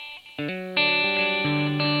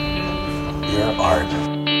Your art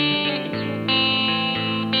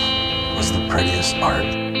was the prettiest art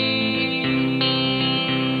of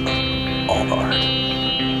all art.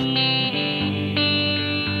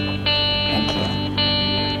 Thank you.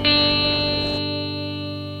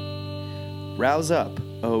 Rouse up,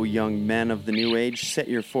 O young men of the new age, set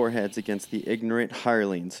your foreheads against the ignorant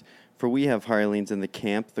hirelings. For we have hirelings in the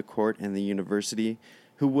camp, the court, and the university,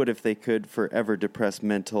 who would, if they could, forever depress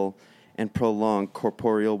mental and prolong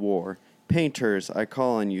corporeal war. Painters, I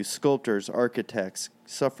call on you, sculptors, architects,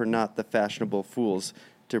 suffer not the fashionable fools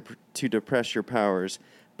to depress your powers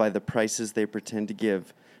by the prices they pretend to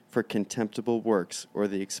give for contemptible works or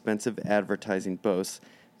the expensive advertising boasts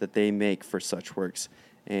that they make for such works.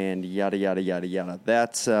 And yada, yada, yada, yada.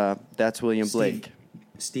 That's William Blake.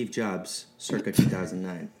 Steve Jobs, circa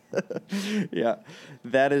 2009. Yeah,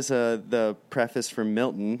 that is the preface from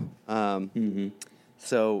Milton.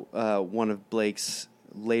 So one of Blake's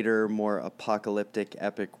later, more apocalyptic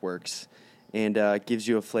epic works, and gives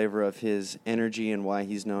you a flavor of his energy and why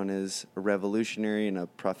he's known as a revolutionary and a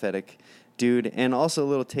prophetic dude, and also a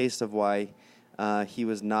little taste of why he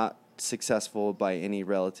was not successful by any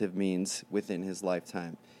relative means within his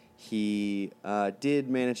lifetime. He did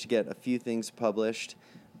manage to get a few things published,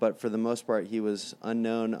 but for the most part, he was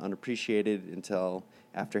unknown, unappreciated until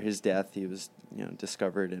after his death. He was,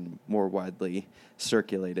 discovered and more widely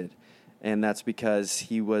circulated, and that's because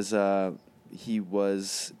he was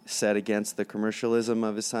set against the commercialism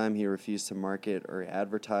of his time. He refused to market or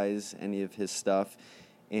advertise any of his stuff,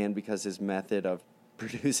 and because his method of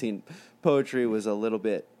producing poetry was a little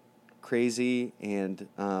bit crazy, and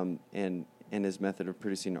his method of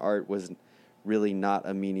producing art was really not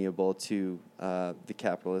amenable to the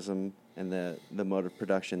capitalism and the mode of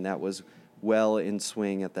production that was well in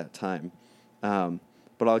swing at that time.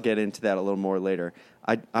 But I'll get into that a little more later.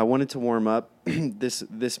 I wanted to warm up.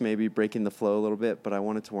 This may be breaking the flow a little bit, but I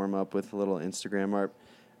wanted to warm up with a little Instagram art.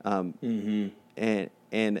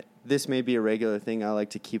 And this may be a regular thing. I like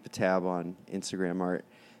to keep a tab on Instagram art.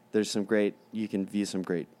 You can view some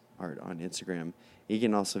great art on Instagram. You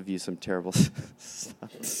can also view some terrible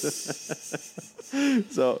stuff.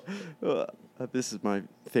 So this is my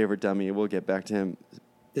favorite dummy. We'll get back to him.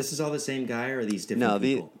 This is all the same guy, or are these different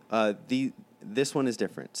people? This one is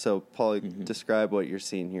different. So, Paul, describe what you're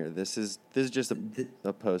seeing here. This is just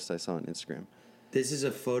a post I saw on Instagram. This is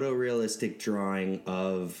a photorealistic drawing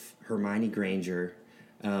of Hermione Granger,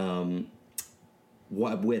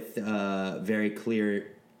 with very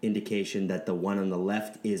clear indication that the one on the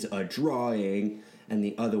left is a drawing and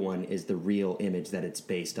the other one is the real image that it's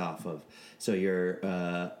based off of. So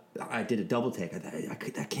I did a double take.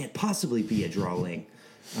 That can't possibly be a drawing.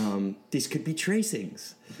 These could be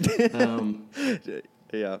tracings.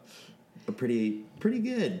 Yeah. A pretty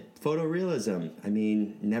good photorealism. I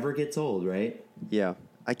mean, never gets old, right? Yeah.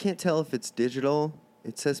 I can't tell if it's digital.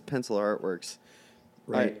 It says Pencil Artworks.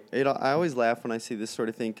 Right. I always laugh when I see this sort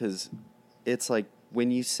of thing because it's like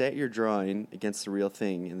when you set your drawing against the real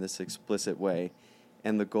thing in this explicit way,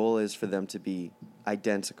 and the goal is for them to be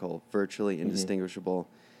identical, virtually indistinguishable,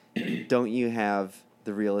 don't you have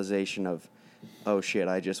the realization of, oh shit,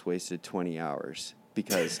 I just wasted 20 hours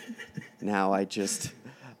because now I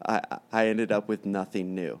ended up with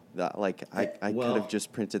nothing new. I could have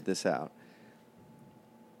just printed this out.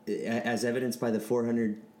 As evidenced by the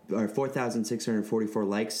 4,644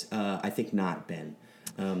 likes, I think not, Ben.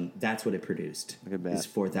 That's what it produced. Is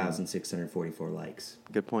 4,644 likes.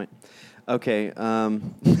 Good point. Okay.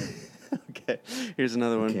 Okay. Here's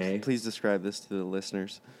another one. Okay. Please describe this to the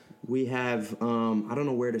listeners. We have, I don't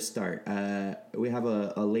know where to start. We have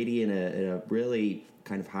a lady in a really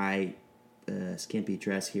kind of high, skimpy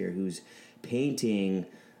dress here who's painting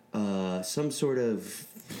some sort of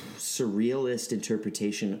surrealist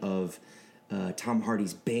interpretation of Tom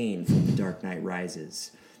Hardy's Bane from The Dark Knight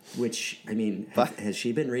Rises. Which, I mean, has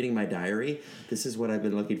she been reading my diary? This is what I've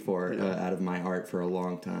been looking for out of my art for a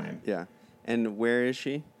long time. Yeah. And where is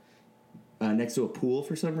she? Next to a pool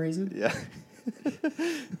for some reason. Yeah.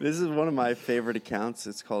 This is one of my favorite accounts.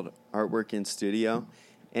 It's called Artwork in Studio.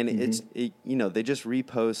 And they just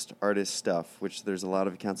repost artist stuff, which there's a lot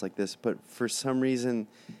of accounts like this. But for some reason,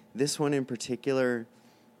 this one in particular,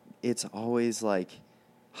 it's always like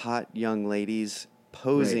hot young ladies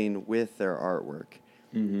posing with their artwork.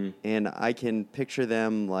 Mm-hmm. And I can picture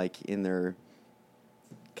them like in their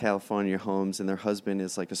California homes, and their husband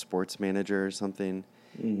is like a sports manager or something.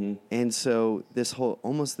 Mm-hmm. And so this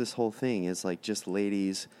whole thing is like just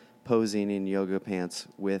ladies posing in yoga pants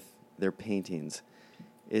with their paintings.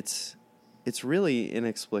 It's really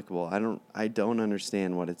inexplicable. I don't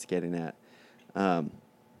understand what it's getting at.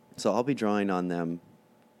 So I'll be drawing on them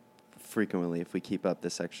frequently if we keep up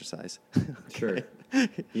this exercise. Sure.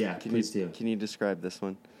 Yeah, please do. Can you describe this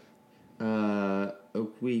one?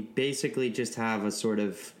 We basically just have a sort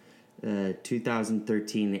of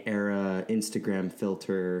 2013 era Instagram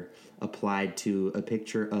filter applied to a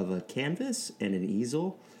picture of a canvas and an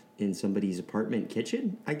easel in somebody's apartment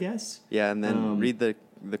kitchen, I guess. Yeah, and then read the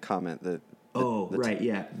comment. The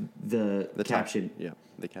caption. The caption.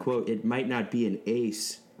 Quote, "It might not be an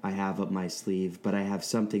ace I have up my sleeve, but I have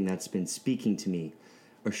something that's been speaking to me.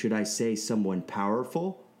 Or should I say someone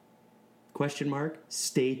powerful? Question mark.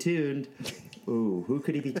 Stay tuned." Ooh, who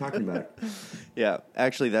could he be talking about? Yeah,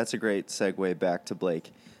 actually, that's a great segue back to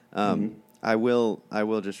Blake. I will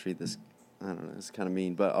just read this. I don't know, it's kind of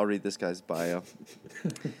mean, but I'll read this guy's bio.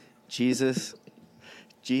 Jesus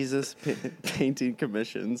painting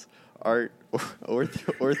commissions, art,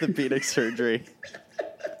 orthopedic surgery,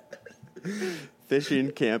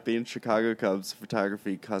 fishing, camping, Chicago Cubs,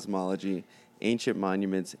 photography, cosmology, ancient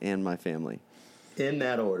monuments, and my family. In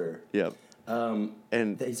that order. Yep.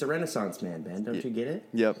 And he's a Renaissance man, Ben. Don't you get it?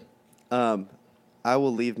 Yep. I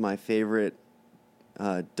will leave my favorite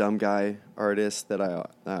dumb guy artist that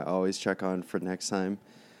I always check on for next time.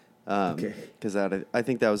 Okay. Because I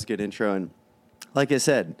think that was a good intro. And like I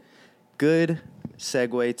said, good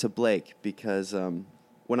segue to Blake because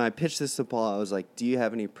when I pitched this to Paul, I was like, do you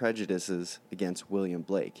have any prejudices against William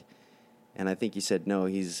Blake? And I think he said, no,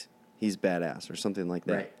 he's badass or something like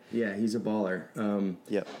that. Right. Yeah, he's a baller.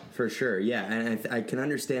 Yep. For sure. Yeah, and I can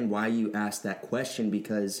understand why you asked that question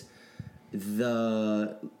because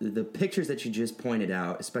the pictures that you just pointed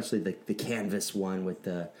out, especially the canvas one with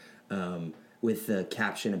the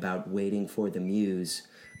caption about waiting for the muse,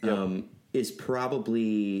 is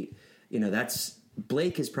probably,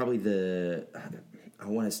 Blake is probably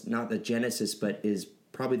not the genesis, but is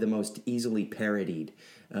probably the most easily parodied,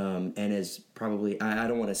 and is probably, I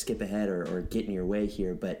don't want to skip ahead or get in your way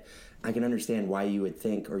here, but I can understand why you would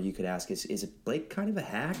think, or you could ask, is it Blake kind of a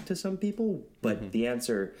hack to some people? But the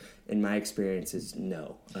answer, in my experience, is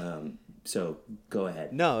no. So go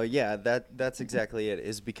ahead. No, yeah, that's exactly it,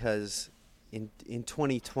 is because in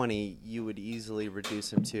 2020, you would easily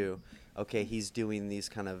reduce him to, okay, he's doing these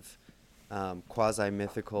kind of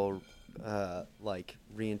quasi-mythical like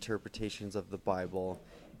reinterpretations of the Bible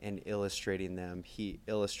and illustrating them. He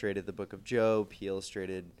illustrated the book of Job, he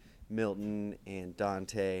illustrated Milton and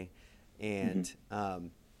Dante, and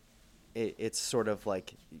it's sort of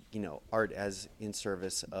like, art as in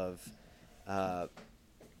service of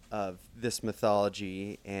this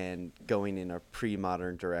mythology and going in a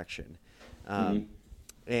pre-modern direction. And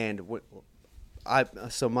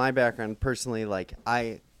so my background personally, like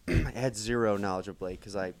I had zero knowledge of Blake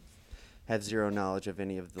because I had zero knowledge of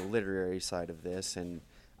any of the literary side of this, and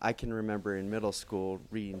I can remember in middle school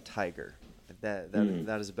reading Tiger. That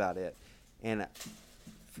is about it. And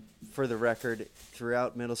for the record,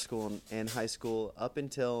 throughout middle school and high school, up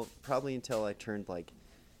until I turned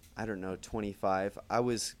 25, I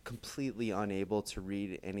was completely unable to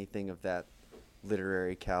read anything of that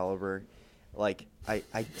literary caliber. Like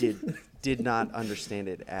I did not understand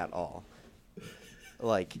it at all.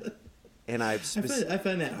 And I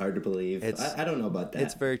find that hard to believe. I don't know about that.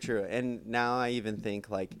 It's very true. And now I even think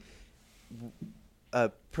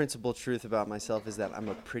a principal truth about myself is that I'm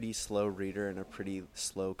a pretty slow reader and a pretty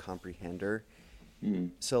slow comprehender.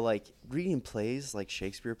 So reading plays, like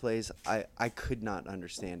Shakespeare plays, I could not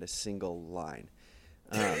understand a single line.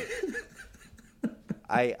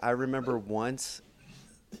 I remember once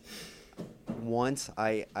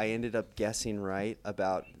I ended up guessing right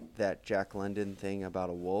about that Jack London thing about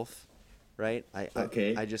a wolf. Right?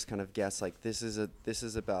 I just kind of guessed this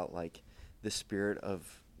is about the spirit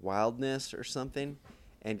of wildness or something,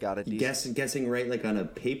 and got a decent guessing right on a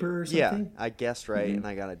paper or something. Yeah, I guessed right and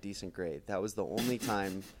I got a decent grade. That was the only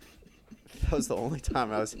time. I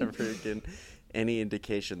was ever getting any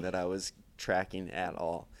indication that I was tracking at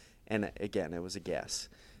all. And again, it was a guess.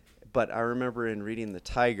 But I remember in reading The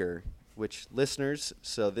Tiger, which listeners,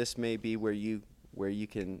 so this may be where you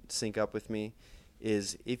can sync up with me.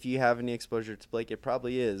 Is if you have any exposure to Blake, it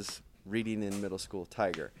probably is reading in middle school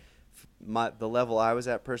Tiger. The level I was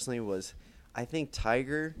at personally was, I think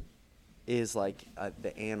Tiger is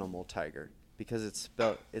the animal tiger because it's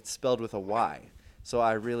spelled with a Y. So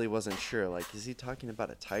I really wasn't sure. Is he talking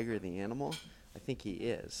about a tiger, the animal? I think he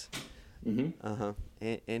is. And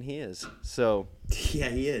he is. So yeah,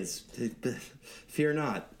 he is. Fear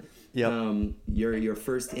not. Yep. Your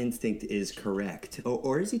first instinct is correct.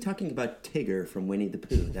 Or is he talking about Tigger from Winnie the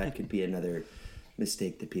Pooh? That could be another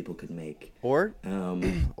mistake that people could make. Or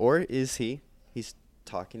is he's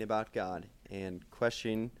talking about God and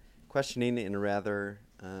questioning questioning in a rather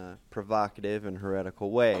provocative and heretical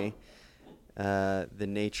way the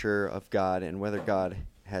nature of God and whether God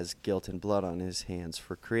has guilt and blood on his hands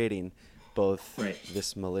for creating both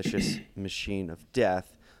this malicious machine of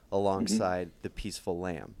death alongside the peaceful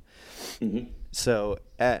lamb. So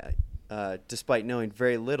despite knowing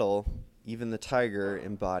very little, even the tiger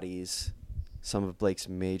embodies some of Blake's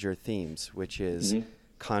major themes, which is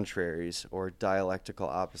contraries or dialectical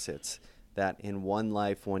opposites, that in one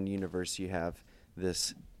life, one universe, you have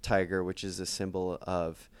this tiger, which is a symbol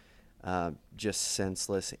of just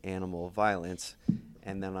senseless animal violence.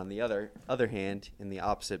 And then on the other hand, in the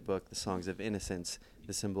opposite book, The Songs of Innocence,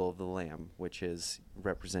 the symbol of the lamb, which is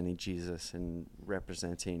representing Jesus and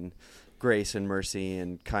representing grace and mercy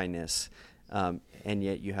and kindness. And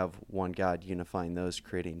yet you have one God unifying those,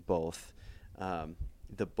 creating both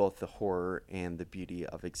the horror and the beauty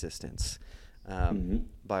of existence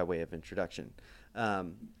by way of introduction.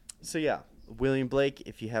 So yeah, William Blake,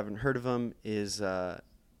 if you haven't heard of him, is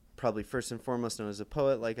probably first and foremost known as a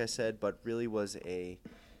poet, like I said, but really was a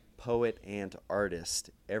poet and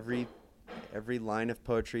artist. Every line of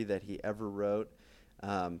poetry that he ever wrote,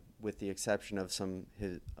 with the exception of some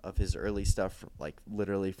of his early stuff, like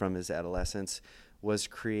literally from his adolescence, was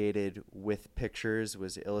created with pictures,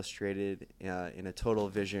 was illustrated in a total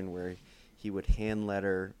vision where he would hand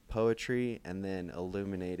letter poetry and then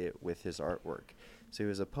illuminate it with his artwork. So he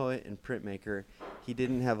was a poet and printmaker. He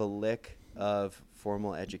didn't have a lick of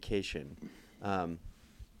formal education.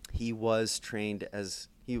 He was trained as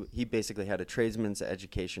he basically had a tradesman's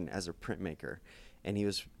education as a printmaker, and he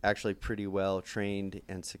was actually pretty well trained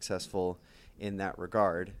and successful in that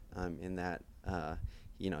regard.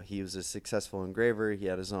 He was a successful engraver. He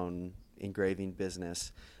had his own engraving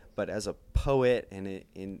business, but as a poet and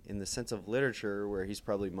in the sense of literature, where he's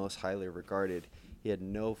probably most highly regarded, he had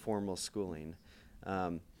no formal schooling.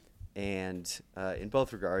 And in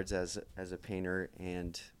both regards, as a painter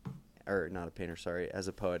as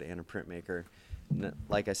a poet and a printmaker,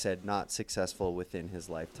 like I said, not successful within his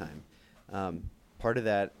lifetime. Part of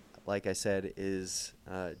that, like I said, is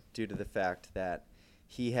due to the fact that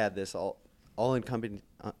he had this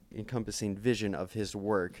all-encompassing vision of his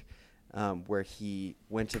work, where he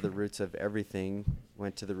went to the roots of everything,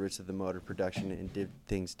 went to the roots of the mode of production, and did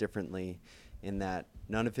things differently, in that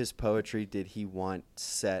none of his poetry did he want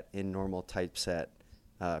set in normal typeset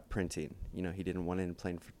printing. He didn't want it in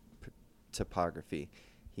plain typography.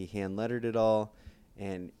 He hand-lettered it all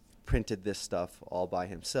and printed this stuff all by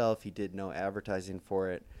himself. He did no advertising for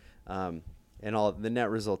it. And all the net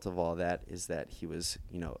result of all that is that he was,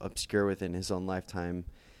 obscure within his own lifetime,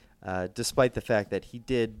 despite the fact that he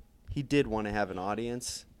did want to have an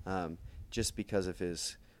audience, just because of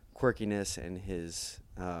his quirkiness and his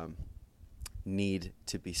need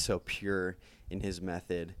to be so pure in his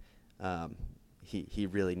method. He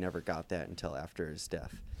really never got that until after his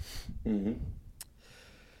death.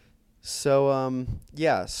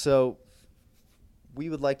 So we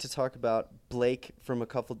would like to talk about Blake from a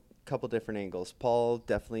couple different angles. Paul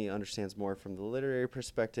definitely understands more from the literary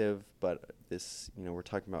perspective, but this, we're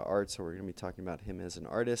talking about art, so we're going to be talking about him as an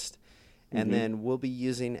artist. And then we'll be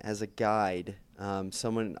using as a guide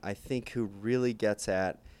someone I think who really gets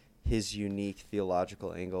at his unique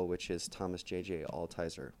theological angle, which is Thomas J.J.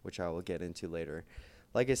 Altizer, which I will get into later.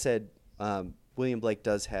 Like I said, William Blake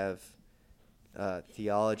does have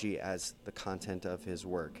theology as the content of his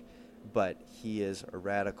work, but he is a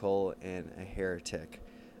radical and a heretic,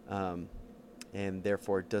 and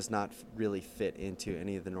therefore does not really fit into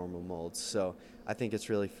any of the normal molds. So I think it's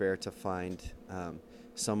really fair to find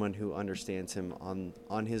someone who understands him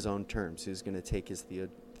on his own terms, who's going to take his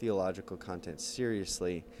theological content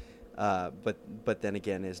seriously, but then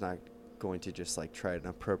again is not going to just try to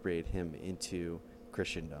appropriate him into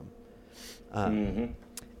Christendom.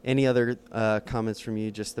 Any other comments from you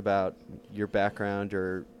just about your background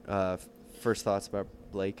or first thoughts about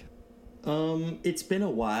Blake? It's been a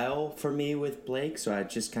while for me with Blake, so I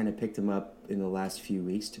just kind of picked him up in the last few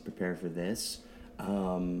weeks to prepare for this.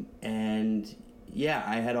 And yeah,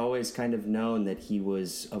 I had always kind of known that he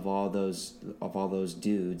was of all those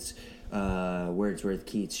dudes, Wordsworth,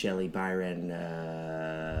 Keats, Shelley, Byron,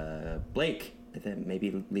 Blake, I think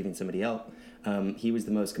maybe leaving somebody out. He was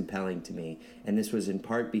the most compelling to me, and this was in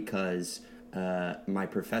part because my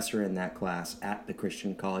professor in that class at the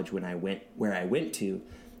Christian college where I went to,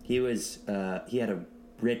 he had a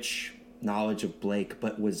rich knowledge of Blake,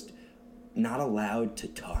 but was not allowed to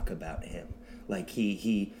talk about him.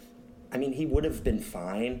 He would have been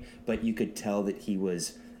fine, but you could tell that he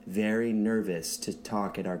was very nervous to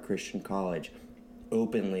talk at our Christian college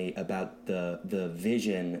openly about the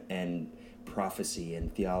vision and prophecy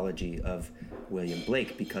and theology of William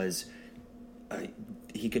Blake, because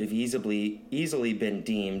he could have easily been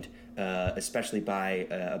deemed, especially by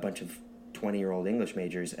a bunch of 20-year-old English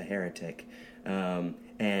majors, a heretic.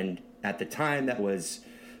 And at the time, that was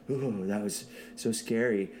so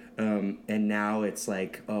scary. And now it's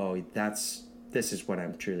like, this is what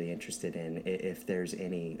I'm truly interested in. If there's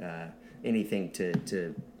anything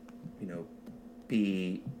to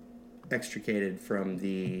be extricated from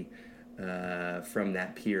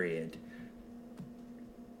that period.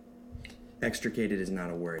 Extricated is not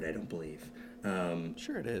a word, I don't believe.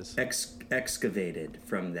 Sure it is. Excavated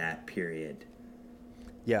from that period.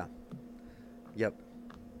 Yeah. Yep.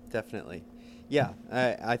 Definitely. Yeah,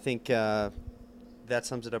 I think that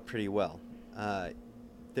sums it up pretty well.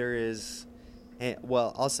 There is,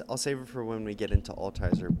 I'll save it for when we get into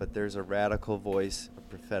Altizer, but there's a radical voice, a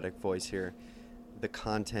prophetic voice here. The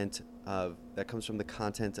content that comes from the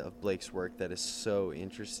content of Blake's work that is so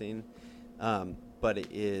interesting, but it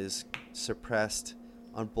is suppressed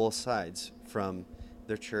on both sides, from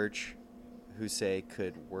the church, who say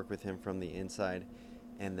could work with him from the inside,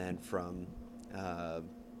 and then from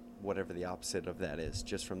whatever the opposite of that is,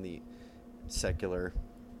 just from the secular,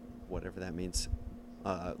 whatever that means,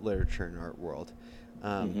 literature and art world.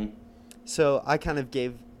 So I kind of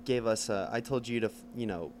gave us I told you to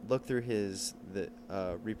look through the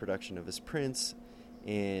reproduction of his prints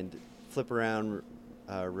and flip around,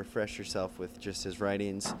 refresh yourself with just his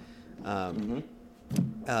writings.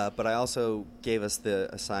 But I also gave us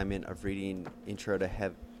the assignment of reading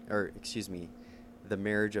The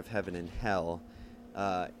Marriage of Heaven and Hell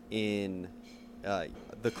in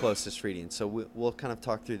the closest reading. So we'll kind of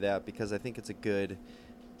talk through that, because I think it's a good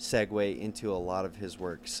segue into a lot of his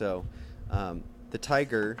work. So The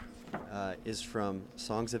Tiger is from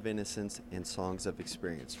Songs of Innocence and Songs of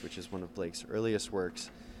Experience, which is one of Blake's earliest works,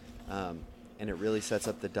 and it really sets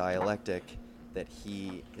up the dialectic that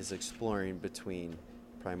he is exploring between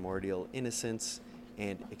primordial innocence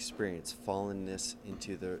and experience, fallenness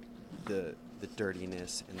into the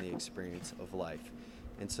dirtiness and the experience of life.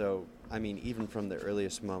 And so, I mean, even from the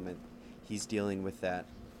earliest moment, he's dealing with that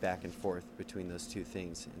back and forth between those two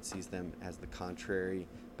things, and sees them as the contrary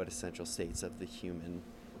but essential states of the human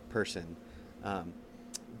person.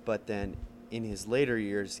 But then in his later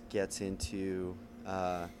years gets into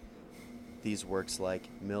these works like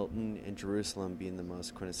Milton and Jerusalem being the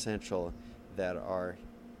most quintessential, that are,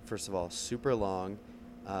 first of all, super long,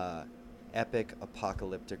 epic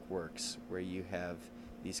apocalyptic works where you have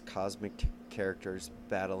these cosmic characters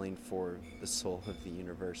battling for the soul of the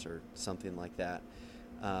universe or something like that.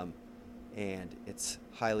 And it's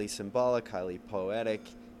highly symbolic, highly poetic,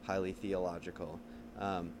 highly theological.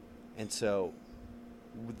 And so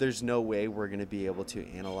there's no way we're going to be able to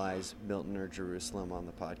analyze Milton or Jerusalem on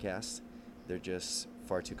the podcast. They're just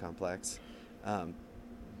far too complex.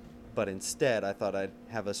 But instead, I thought I'd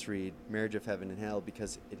have us read Marriage of Heaven and Hell,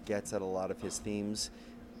 because it gets at a lot of his themes,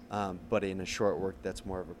 but in a short work that's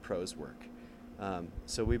more of a prose work.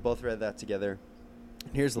 So we both read that together.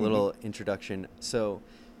 Here's a little introduction. So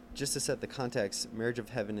just to set the context, Marriage of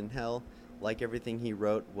Heaven and Hell, like everything he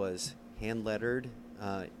wrote, was hand-lettered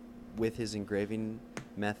with his engraving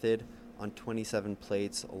method on 27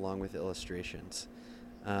 plates along with illustrations.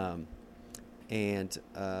 And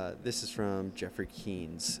this is from Jeffrey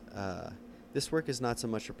Keynes. This work is not so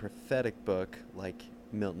much a prophetic book like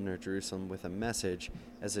Milton or Jerusalem with a message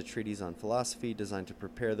as a treatise on philosophy designed to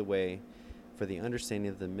prepare the way for the understanding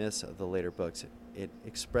of the myths of the later books. It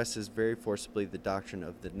expresses very forcibly the doctrine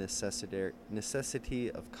of the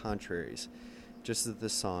necessity of contraries, just as the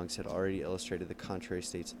songs had already illustrated the contrary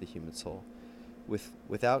states of the human soul.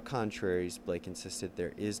 Without contraries, Blake insisted,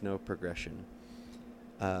 there is no progression.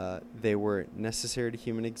 They were necessary to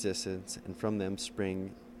human existence, and from them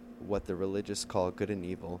spring what the religious call good and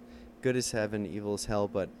evil. Good is heaven, evil is hell,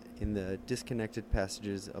 but in the disconnected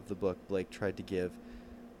passages of the book, Blake tried to give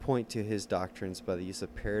point to his doctrines by the use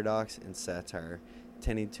of paradox and satire,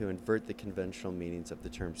 tending to invert the conventional meanings of the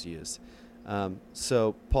terms used.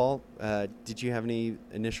 So, Paul, did you have any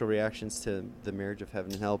initial reactions to The Marriage of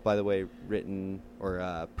Heaven and Hell? By the way, written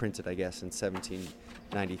or printed, I guess, in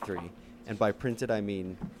 1793. And by printed, I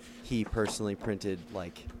mean he personally printed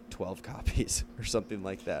like 12 copies or something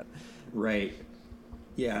like that. Right.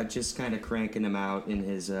 Yeah, just kind of cranking them out in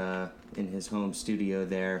his home studio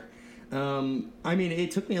there. I mean,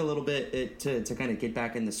 it took me a little bit to kind of get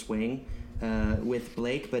back in the swing with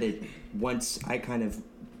Blake, but once I kind of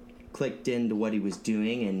clicked into what he was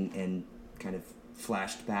doing and kind of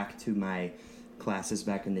flashed back to my classes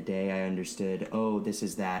back in the day, I understood, this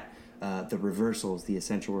is that the reversals, the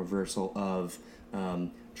essential reversal of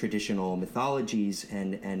traditional mythologies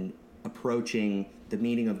and approaching the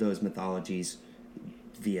meaning of those mythologies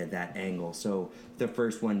via that angle. So the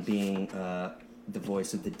first one being the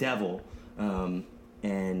voice of the devil,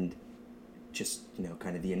 and just,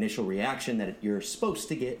 kind of the initial reaction that you're supposed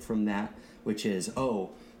to get from that, which is,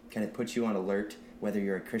 kind of puts you on alert, whether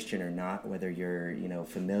you're a Christian or not, whether you're,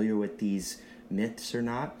 familiar with these myths or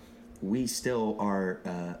not. We still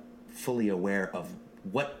are fully aware of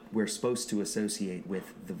what we're supposed to associate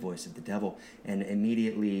with the voice of the devil, and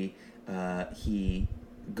immediately he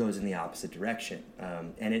goes in the opposite direction.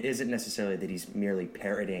 And it isn't necessarily that he's merely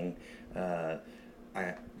parroting,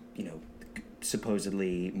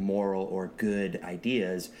 supposedly moral or good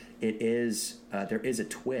ideas. It is there is a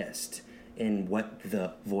twist in what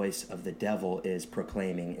the voice of the devil is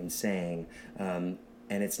proclaiming and saying, and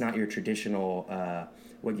it's not your traditional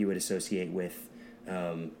what you would associate with,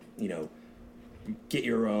 get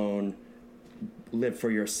your own, live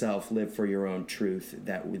for yourself, live for your own truth,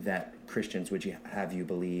 that Christians would have you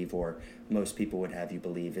believe, or most people would have you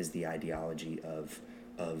believe, is the ideology of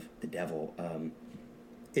the devil.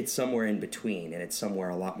 It's somewhere in between, and it's somewhere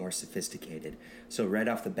a lot more sophisticated. So right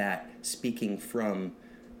off the bat, speaking from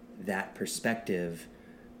that perspective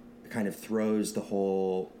kind of throws the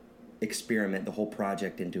whole experiment, the whole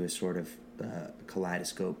project, into a sort of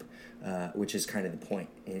kaleidoscope, which is kind of the point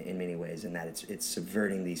in many ways, in that it's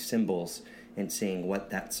subverting these symbols and seeing what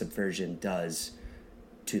that subversion does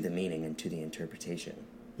to the meaning and to the interpretation.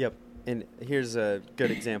 Yep. And here's a good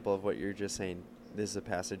example of what you're just saying. This is a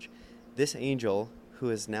passage. This angel, who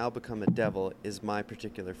has now become a devil, is my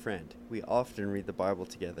particular friend. We often read the Bible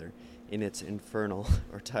together in its infernal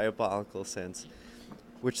or diabolical sense,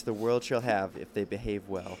 which the world shall have if they behave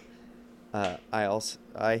well.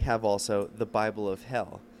 I have also the Bible of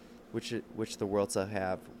hell, which the world shall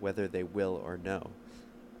have whether they will or no.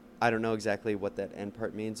 I don't know exactly what that end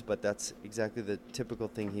part means, but that's exactly the typical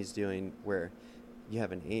thing he's doing, where you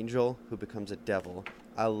have an angel who becomes a devil.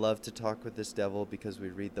 I love to talk with this devil because we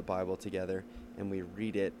read the Bible together and we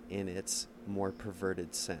read it in its more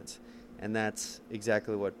perverted sense. And that's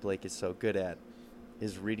exactly what Blake is so good at,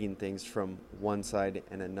 is reading things from one side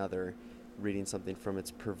and another, reading something from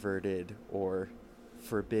its perverted or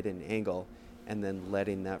forbidden angle, and then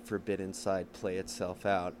letting that forbidden side play itself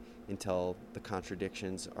out until the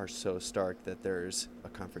contradictions are so stark that there's a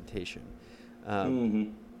confrontation.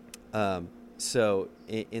 So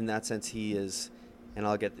in that sense, he is, and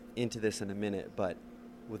I'll get into this in a minute, but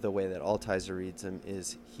with the way that Altizer reads him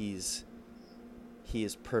is he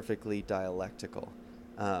is perfectly dialectical.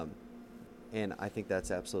 And I think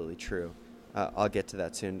that's absolutely true. I'll get to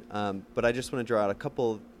that soon. But I just want to draw out a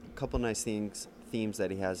couple nice themes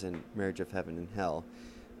that he has in Marriage of Heaven and Hell.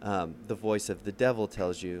 The voice of the devil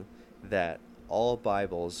tells you that all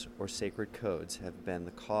Bibles or sacred codes have been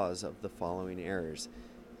the cause of the following errors.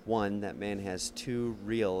 One, that man has two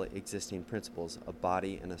real existing principles, a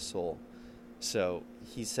body and a soul. So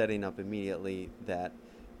he's setting up immediately that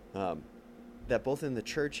that both in the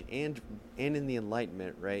church and in the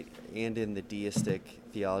Enlightenment, right, and in the deistic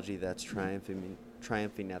theology that's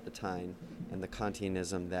triumphing at the time, and the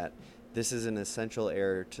Kantianism, that this is an essential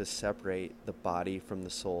error to separate the body from the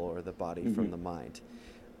soul, or the body from the mind.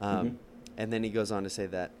 And then he goes on to say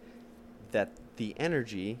that the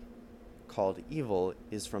energy called evil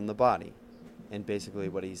is from the body. And basically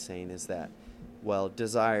what he's saying is that, well,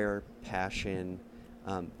 desire, passion,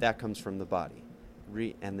 that comes from the body.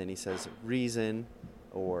 And then he says reason,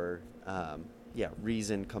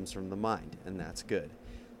 reason comes from the mind, and that's good.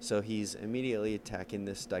 So he's immediately attacking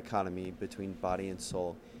this dichotomy between body and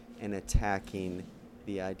soul, and attacking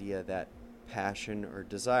the idea that passion or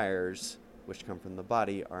desires, which come from the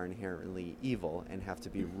body, are inherently evil and have to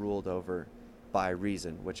be ruled over by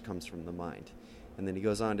reason, which comes from the mind. And then he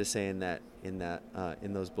goes on to saying that in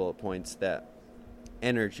those bullet points, that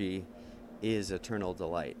energy is eternal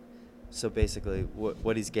delight. So basically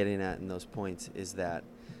what he's getting at in those points is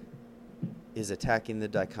attacking the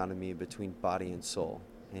dichotomy between body and soul.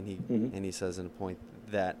 And he says in a point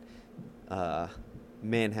that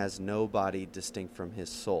man has no body distinct from his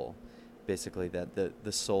soul. Basically that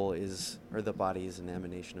the soul is, or the body is, an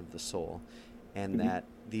emanation of the soul. And that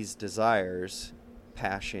these desires,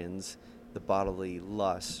 passions, the bodily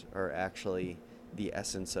lusts, are actually the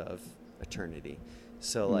essence of eternity.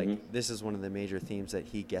 So, this is one of the major themes that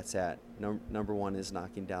he gets at. Number one is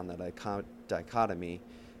knocking down that dichotomy,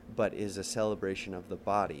 but is a celebration of the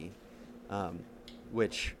body,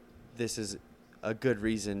 which this is a good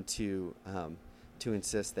reason to to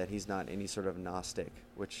insist that he's not any sort of Gnostic,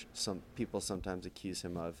 which some people sometimes accuse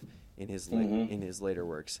him of in his in his later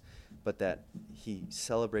works, but that he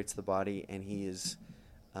celebrates the body and he is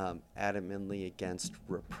adamantly against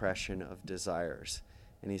repression of desires.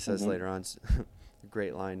 And he says later on, a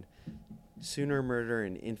great line, "Sooner murder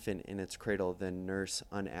an infant in its cradle than nurse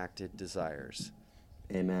unacted desires."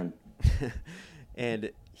 Amen.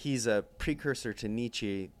 And he's a precursor to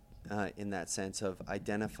Nietzsche in that sense of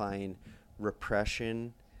identifying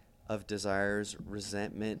repression of desires,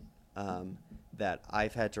 resentment, that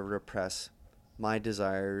I've had to repress my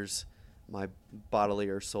desires, my bodily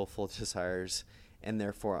or soulful desires, and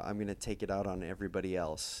therefore I'm going to take it out on everybody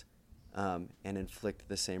else and inflict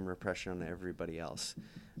the same repression on everybody else.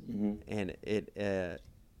 And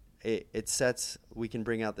it sets, we can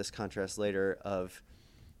bring out this contrast later of,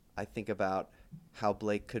 I think about how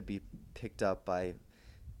Blake could be picked up by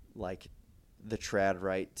like the trad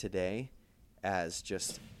right today as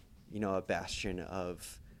just, a bastion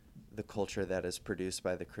of the culture that is produced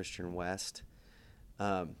by the Christian West.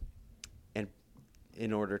 And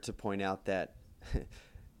in order to point out that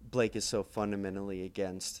Blake is so fundamentally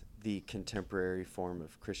against the contemporary form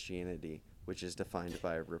of Christianity, which is defined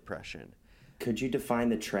by repression. Could you define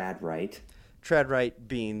the trad right? Trad right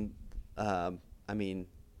being,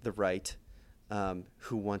 the right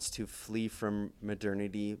who wants to flee from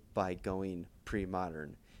modernity by going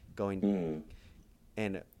pre-modern,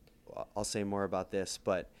 and I'll say more about this,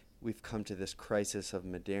 but we've come to this crisis of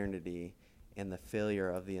modernity and the failure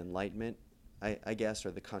of the Enlightenment, I guess,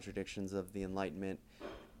 or the contradictions of the Enlightenment.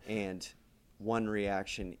 And one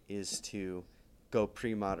reaction is to go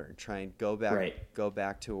pre-modern, try and go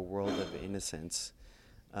back to a world of innocence.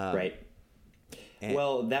 Right.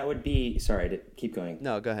 Well, that would be, sorry to keep going.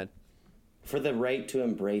 No, go ahead. For the right to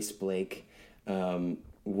embrace Blake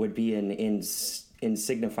would be in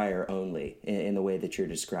signifier only in the way that you're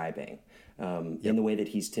describing, in the way that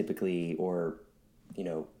he's typically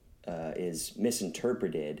is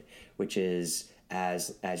misinterpreted, which is,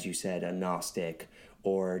 as you said, a Gnostic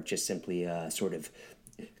or just simply a sort of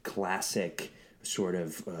classic, sort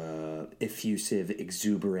of effusive,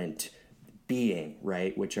 exuberant being,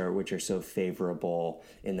 right? Which are so favorable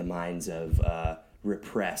in the minds of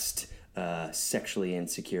repressed, sexually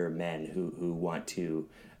insecure men who want to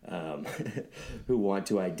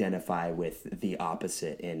identify with the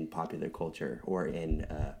opposite in popular culture or in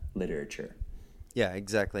literature. Yeah,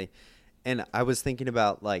 exactly. And I was thinking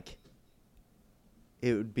about, like,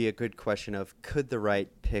 it would be a good question of, could the right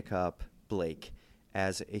pick up Blake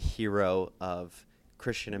as a hero of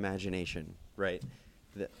Christian imagination, right?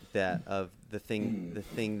 That of the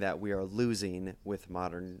thing that we are losing with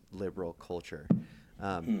modern liberal culture.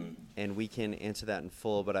 And we can answer that in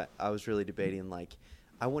full, but I was really debating, like,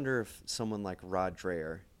 I wonder if someone like Rod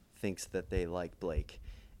Dreher thinks that they like Blake.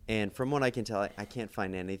 And from what I can tell, I can't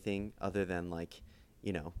find anything other than, like,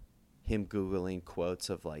 him Googling quotes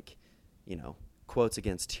of, like, quotes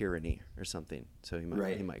against tyranny or something. So he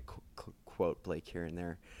might quote Blake here and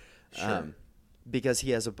there. Sure. Because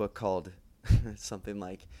he has a book called something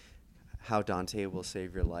like How Dante Will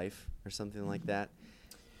Save Your Life or something like that.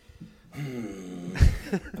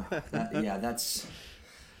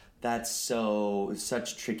 That's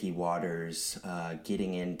such tricky waters,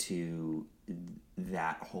 getting into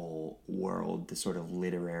that whole world, the sort of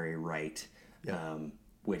literary right,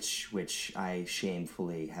 which I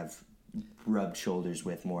shamefully have rubbed shoulders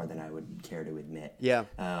with more than I would care to admit. Yeah.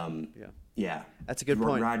 Yeah. That's a good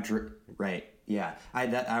point. Right. Yeah.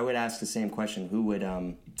 I would ask the same question. Who would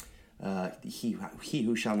he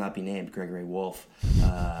who shall not be named, Gregory Wolfe,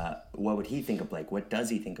 what would he think of Blake? What does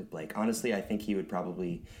he think of Blake? Honestly, I think he would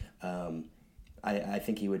probably, I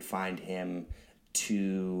think he would find him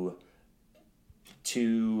too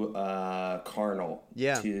carnal,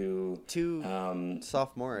 too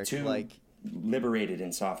sophomoric, too liberated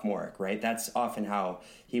and sophomoric, right? That's often how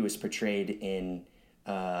he was portrayed in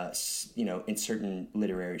certain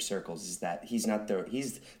literary circles, is that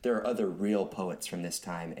there are other real poets from this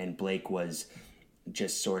time, and Blake was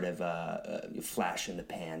just sort of a flash in the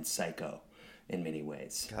pan psycho in many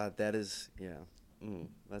ways. God, that is,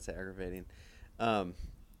 that's aggravating.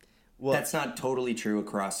 Well, that's not totally true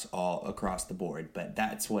across the board, but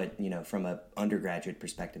that's what, from a undergraduate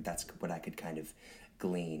perspective, that's what I could kind of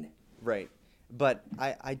glean. Right. But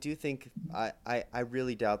I do think, I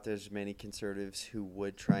really doubt there's many conservatives who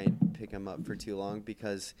would try and pick him up for too long,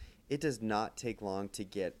 because it does not take long to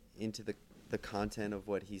get into the content of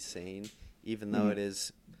what he's saying, even though it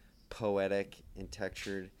is poetic and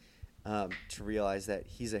textured, to realize that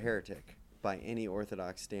he's a heretic, by any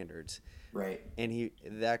Orthodox standards. Right. And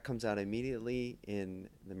that comes out immediately in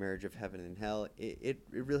The Marriage of Heaven and Hell. It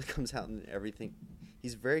really comes out in everything.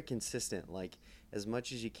 He's very consistent. Like, as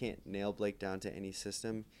much as you can't nail Blake down to any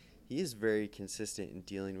system, he is very consistent in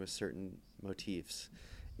dealing with certain motifs.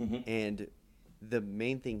 Mm-hmm. And the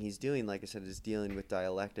main thing he's doing, like I said, is dealing with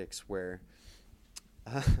dialectics where,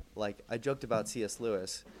 like, I joked about C.S.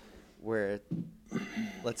 Lewis, where,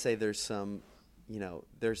 let's say there's some,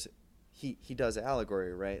 he does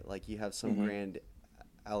allegory, right? Like, you have some grand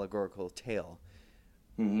allegorical tale.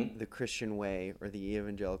 Mm-hmm. The Christian way or the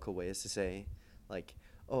evangelical way is to say, like,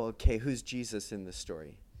 oh, okay, who's Jesus in this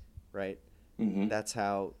story, right? Mm-hmm. That's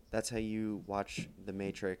how you watch The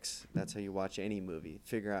Matrix. That's how you watch any movie.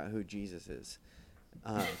 Figure out who Jesus is.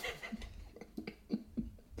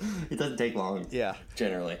 It doesn't take long. Yeah.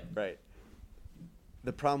 Generally. Right.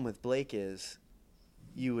 The problem with Blake is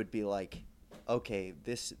you would be like, okay,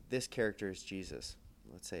 this character is Jesus.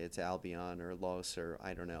 Let's say it's Albion or Los or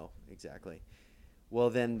I don't know exactly. Well,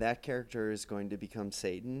 then that character is going to become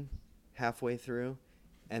Satan halfway through,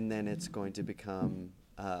 and then it's going to become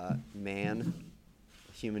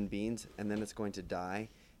human beings, and then it's going to die,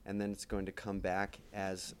 and then it's going to come back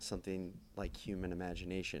as something like human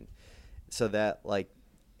imagination. So that, like,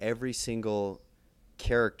 every single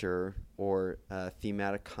character or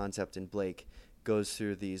thematic concept in Blake goes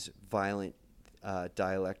through these violent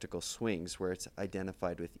dialectical swings where it's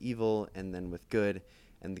identified with evil and then with good,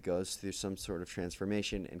 and goes through some sort of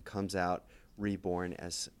transformation and comes out reborn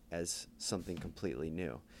as something completely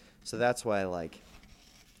new. So that's why, like,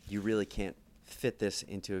 you really can't fit this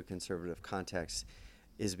into a conservative context,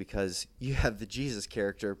 is because you have the Jesus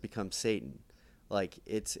character become Satan. Like,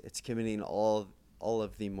 it's committing all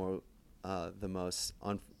of the most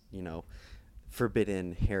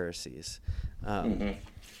forbidden heresies.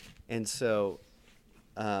 And so,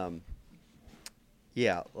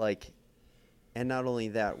 yeah, like, and not only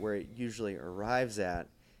that, where it usually arrives at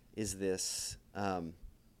is this,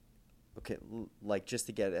 like, just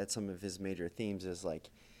to get at some of his major themes, is like,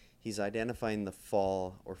 he's identifying the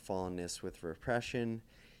fall or fallenness with repression.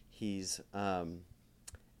 He's, and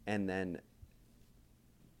then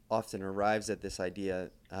often arrives at this idea,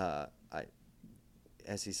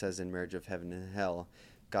 as he says in Marriage of Heaven and Hell,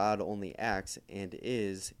 God only acts and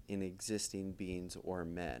is in existing beings or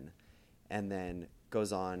men. And then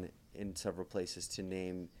goes on in several places to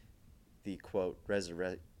name the, quote,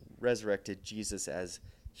 resurrected Jesus as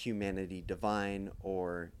humanity divine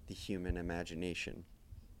or the human imagination.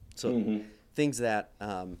 So things that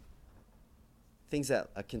a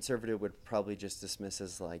conservative would probably just dismiss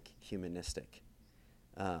as, like, humanistic,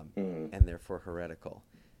 and therefore heretical.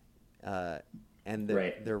 And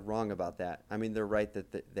they're wrong about that. I mean, they're right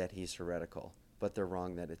that he's heretical, but they're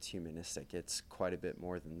wrong that it's humanistic. It's quite a bit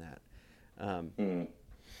more than that.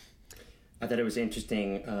 I thought it was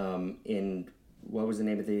interesting. In what was the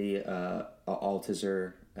name of the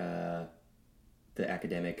Althusser, the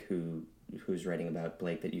academic who's writing about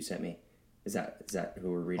Blake that you sent me? Is that who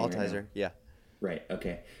we're reading? Althusser, right now? yeah. Right.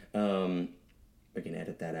 Okay. We can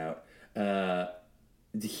edit that out.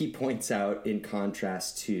 He points out, in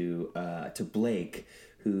contrast to Blake,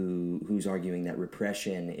 who's arguing that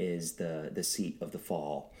repression is the seat of the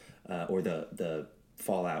fall, or the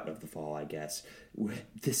fallout of the fall, I guess.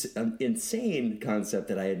 This insane concept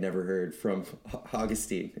that I had never heard from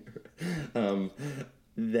Augustine,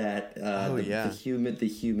 that the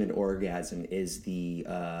human orgasm is the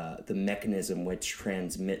mechanism which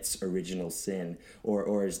transmits original sin,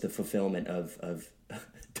 or is the fulfillment of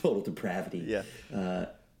total depravity. Yeah.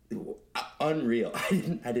 Unreal.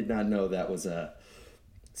 I did not know that was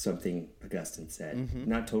something Augustine said.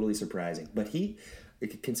 Not totally surprising, but he,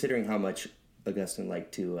 considering how much Augustine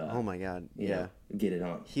liked to oh my god, yeah, get it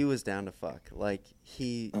on. He was down to fuck. Like,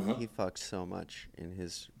 he fucked so much in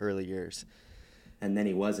his early years. And then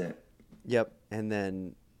he wasn't. Yep. And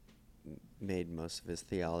then made most of his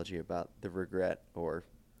theology about the regret or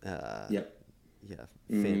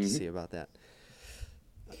fantasy about that.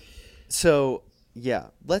 So, yeah,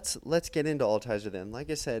 let's get into Altizer then.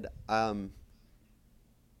 Like I said, I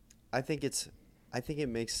think it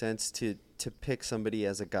makes sense to pick somebody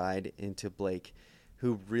as a guide into Blake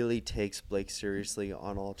who really takes Blake seriously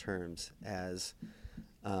on all terms as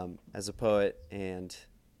a poet and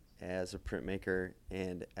as a printmaker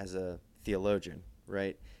and as a theologian,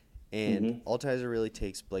 right? And Altizer really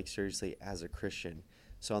takes Blake seriously as a Christian.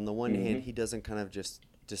 So on the one hand, he doesn't kind of just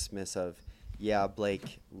dismiss of, yeah,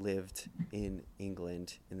 Blake lived in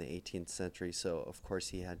England in the 18th century, so of course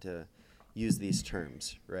he had to use these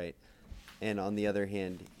terms, right? And on the other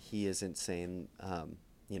hand, he isn't saying,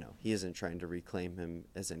 he isn't trying to reclaim him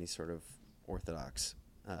as any sort of Orthodox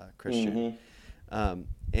Christian.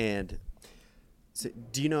 And so,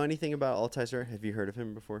 do you know anything about Altizer? Have you heard of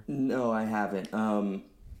him before? No, I haven't.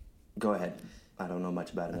 Go ahead. I don't know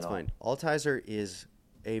much about him That's at all. fine. Altizer is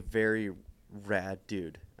a very rad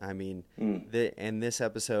dude. I mean, in this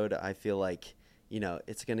episode, I feel like,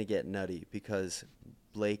 it's going to get nutty because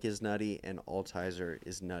Blake is nutty and Altizer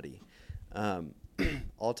is nutty.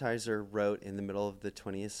 Altizer wrote in the middle of the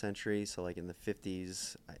 20th century, so like in the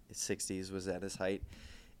 50s, 60s was at his height,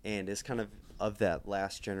 and is kind of that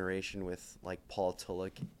last generation with like Paul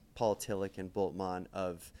Tillich and Bultmann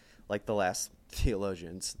of like the last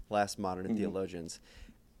theologians, last modern theologians.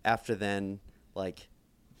 After then, like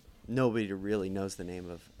nobody really knows the name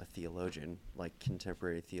of a theologian, like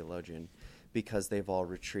contemporary theologian, because they've all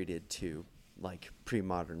retreated to like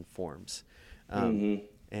pre-modern forms.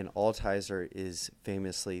 And Altizer is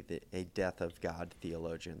famously a death of God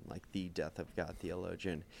theologian, like the death of God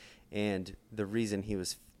theologian. And the reason he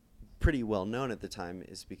was pretty well known at the time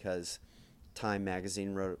is because Time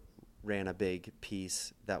magazine ran a big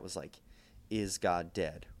piece that was like, "Is God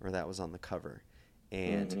dead?" or that was on the cover,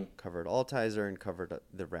 and covered Altizer and covered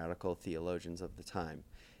the radical theologians of the time.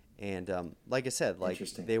 And like I said, like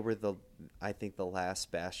they were I think the last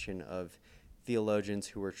bastion of theologians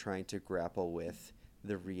who were trying to grapple with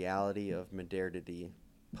the reality of modernity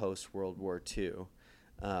post World War II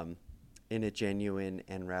in a genuine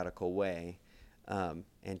and radical way,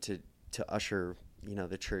 and to usher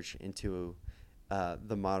the church into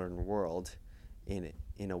the modern world in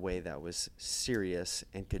a way that was serious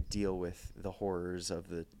and could deal with the horrors of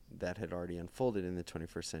that had already unfolded in the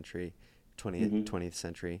 21st century, 20th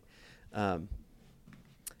century, and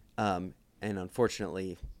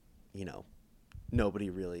unfortunately, nobody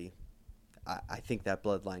really. I think that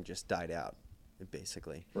bloodline just died out,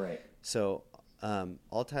 basically. Right. So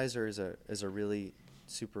Altizer is a really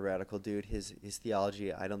super radical dude. His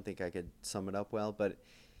theology, I don't think I could sum it up well, but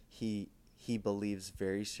he believes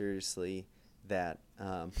very seriously that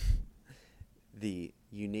the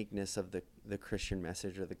uniqueness of the Christian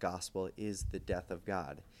message or the gospel is the death of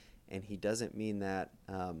God, and he doesn't mean that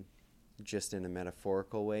just in a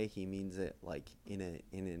metaphorical way. He means it like in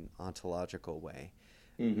an ontological way.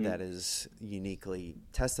 That is uniquely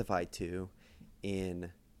testified to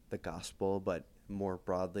in the gospel, but more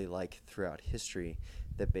broadly, like throughout history,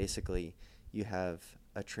 that basically you have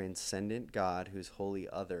a transcendent God who's wholly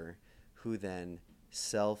other, who then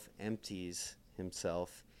self-empties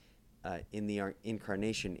himself in the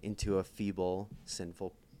incarnation into a feeble,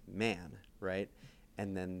 sinful man, right?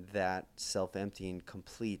 And then that self-emptying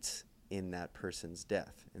completes in that person's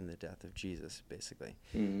death, in the death of Jesus, basically.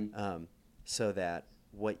 So that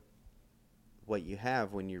what you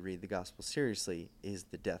have when you read the gospel seriously is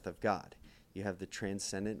the death of God. You have the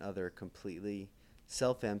transcendent other completely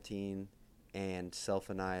self-emptying and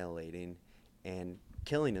self-annihilating and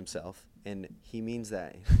killing himself, and he means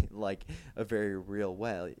that like a very real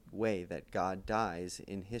way that God dies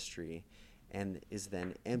in history and is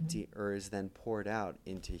then empty or is then poured out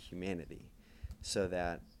into humanity, so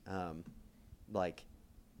that like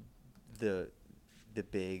the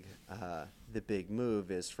big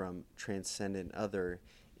move is from transcendent other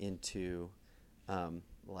into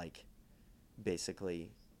like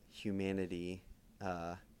basically humanity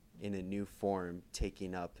in a new form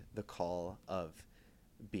taking up the call of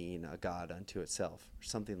being a god unto itself, or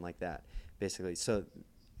something like that, basically. So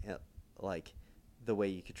like the way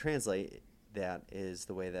you could translate that is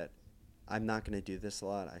the way that I'm not going to do this a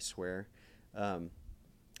lot, I swear,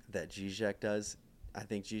 that Zizek does. I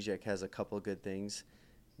think Zizek has a couple good things.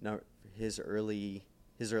 No, his early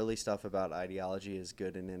stuff about ideology is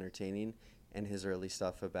good and entertaining, and his early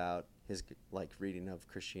stuff about his like reading of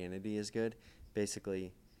Christianity is good.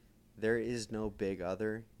 Basically, there is no big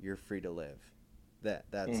other. You're free to live.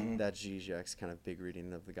 That's Zizek's kind of big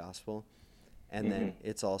reading of the gospel, and then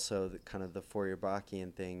it's also the kind of the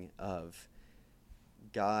Feuerbachian thing of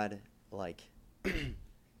God, like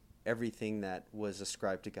everything that was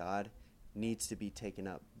ascribed to God needs to be taken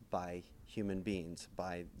up by human beings,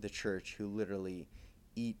 by the church, who literally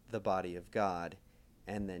eat the body of God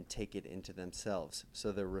and then take it into themselves.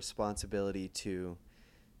 So the responsibility to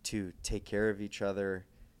take care of each other,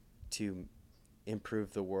 to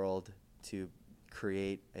improve the world, to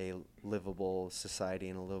create a livable society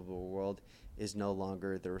and a livable world is no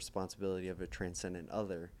longer the responsibility of a transcendent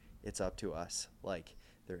other. It's up to us. Like,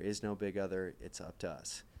 there is no big other. It's up to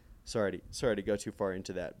us. Sorry to go too far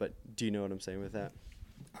into that, but do you know what I'm saying with that?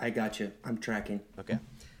 I got you. I'm tracking. Okay.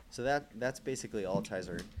 So that's basically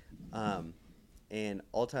Altizer. And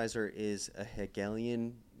Altizer is a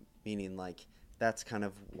Hegelian, meaning like that's kind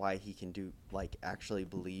of why he can do like actually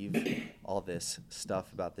believe all this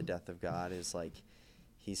stuff about the death of God, is like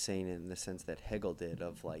he's saying it in the sense that Hegel did,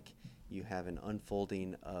 of like you have an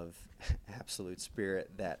unfolding of absolute spirit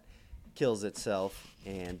that kills itself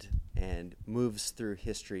and moves through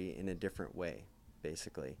history in a different way,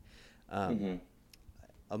 basically. A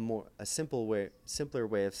simpler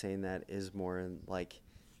way of saying that is more in like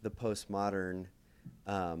the postmodern.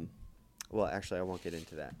 Well, actually, I won't get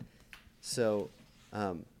into that. So,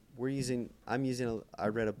 I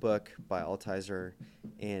read a book by Altizer,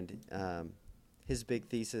 and his big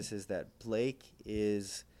thesis is that Blake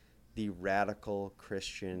is the radical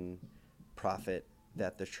Christian prophet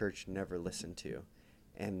that the church never listened to,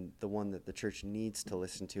 and the one that the church needs to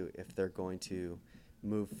listen to if they're going to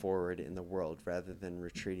move forward in the world rather than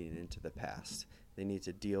retreating into the past. They need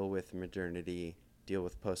to deal with modernity, deal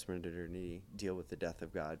with postmodernity, deal with the death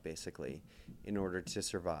of God, basically, in order to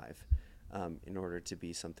survive, in order to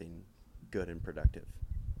be something good and productive.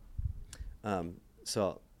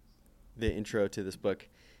 So the intro to this book: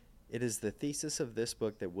 it is the thesis of this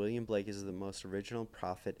book that William Blake is the most original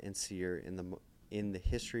prophet and seer in the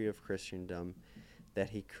history of Christendom,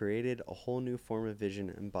 that he created a whole new form of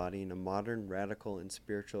vision embodying a modern, radical, and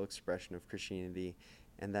spiritual expression of Christianity,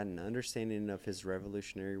 and that an understanding of his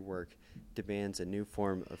revolutionary work demands a new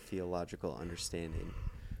form of theological understanding.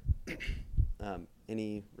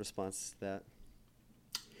 Any response to that?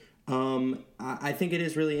 I think it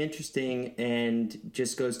is really interesting, and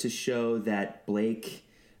just goes to show that Blake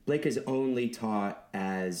is only taught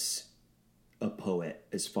as a poet,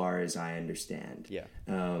 as far as I understand. Yeah.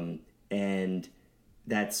 And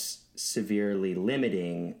that's severely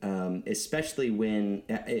limiting, especially when,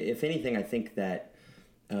 if anything, I think that,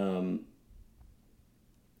 in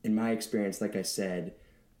my experience, like I said,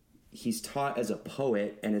 he's taught as a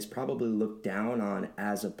poet and is probably looked down on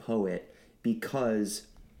as a poet because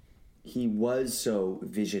he was so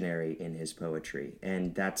visionary in his poetry.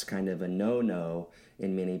 And that's kind of a no-no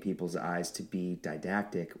in many people's eyes, to be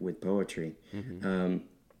didactic with poetry,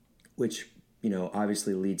 which,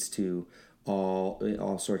 obviously leads to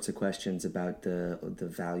all sorts of questions about the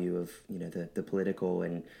value of, the political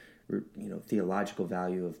and, theological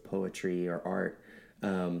value of poetry or art.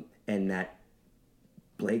 And that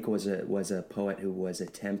Blake was a poet who was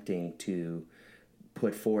attempting to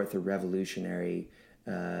put forth a revolutionary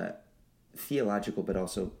theological but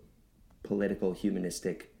also political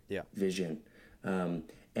humanistic vision.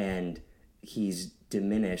 And he's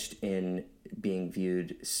diminished in being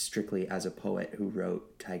viewed strictly as a poet who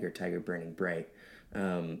wrote Tiger, Tiger, Burning Bright,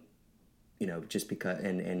 just because,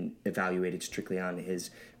 and evaluated strictly on his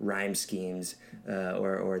rhyme schemes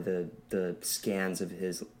or the scans of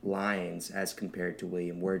his lines, as compared to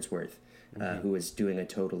William Wordsworth, who was doing a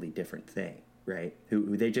totally different thing, right?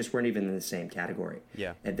 Who they just weren't even in the same category.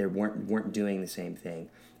 Yeah. And they weren't doing the same thing.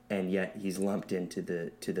 And yet he's lumped into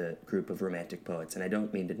the group of romantic poets. And I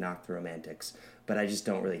don't mean to knock the romantics, but I just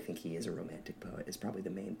don't really think he is a romantic poet, is probably the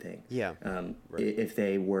main thing. Yeah. Right. If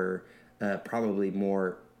they were probably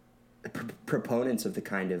more proponents of the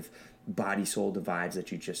kind of body-soul divides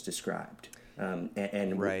that you just described,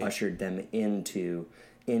 and right. ushered them into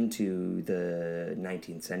the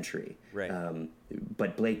 19th century. Right.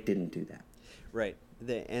 But Blake didn't do that. Right.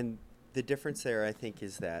 And the difference there, I think,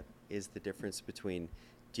 is the difference between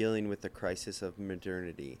dealing with the crisis of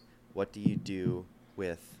modernity. What do you do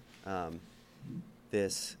with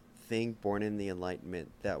this thing born in the Enlightenment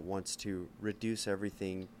that wants to reduce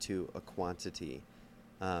everything to a quantity,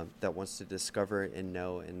 that wants to discover and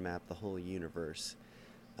know and map the whole universe?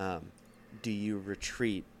 Do you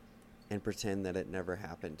retreat and pretend that it never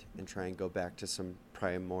happened and try and go back to some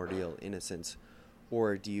primordial innocence?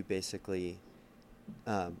 Or do you basically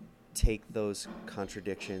take those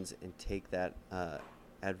contradictions and take that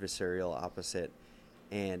adversarial opposite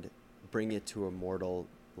and bring it to a mortal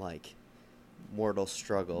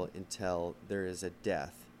struggle until there is a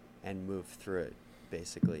death and move through it,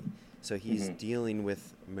 basically? So he's dealing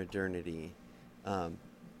with modernity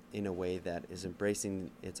in a way that is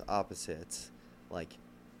embracing its opposites, like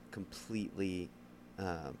completely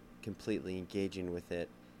engaging with it,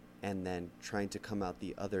 and then trying to come out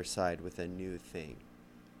the other side with a new thing,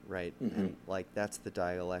 right? And that's the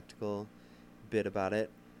dialectical bit about it.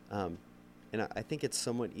 And I think it's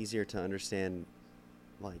somewhat easier to understand,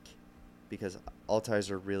 because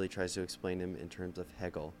Altizer really tries to explain him in terms of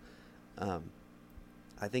Hegel.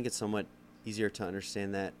 I think it's somewhat easier to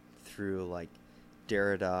understand that through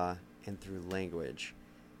Derrida and through language.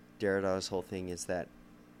 Derrida's whole thing is that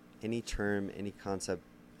any term, any concept,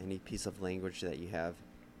 any piece of language that you have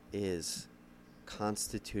is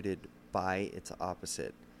constituted by its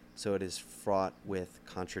opposite. So it is fraught with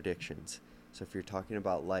contradictions. So if you're talking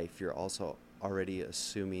about life, you're also already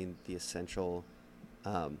assuming the essential,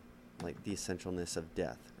 like the essentialness of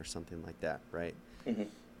death or something like that, right? Mm-hmm.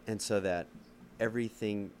 And so that every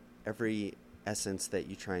essence that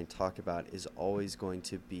you try and talk about is always going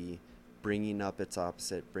to be bringing up its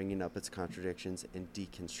opposite, bringing up its contradictions, and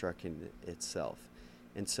deconstructing itself.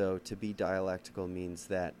 And so to be dialectical means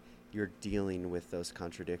that you're dealing with those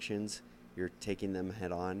contradictions, you're taking them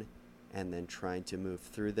head on, and then trying to move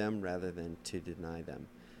through them rather than to deny them.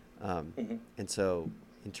 And so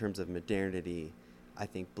in terms of modernity, I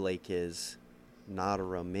think Blake is not a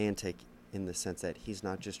romantic in the sense that he's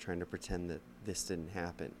not just trying to pretend that this didn't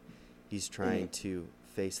happen. He's trying to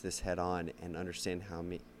face this head on and understand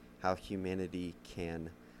how humanity can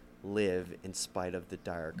live in spite of the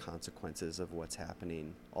dire consequences of what's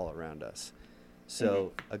happening all around us.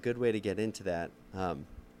 So a good way to get into that,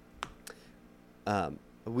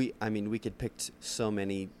 we could pick so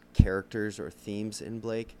many characters or themes in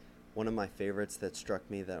Blake. One of my favorites that struck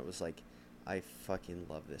me that was like, I fucking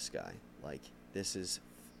love this guy. Like, this is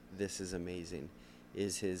amazing,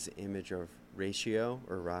 is his image of Ratio.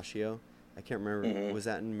 I can't remember. Was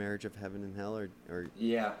that in Marriage of Heaven and Hell or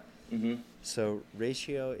Yeah. Mm-hmm. So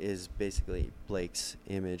Ratio is basically Blake's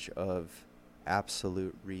image of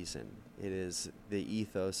absolute reason. It is the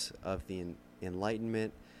ethos of the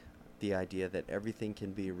Enlightenment, the idea that everything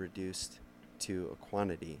can be reduced to a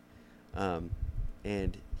quantity.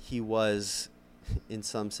 And he was, in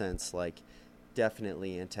some sense, like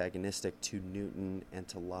definitely antagonistic to Newton and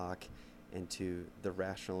to Locke and to the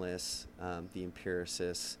rationalists, the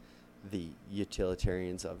empiricists, the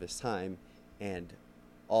utilitarians of his time, and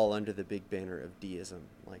all under the big banner of deism.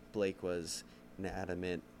 Like, Blake was an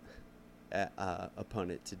adamant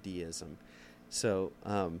opponent to deism. So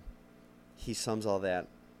he sums all that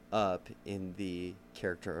up in the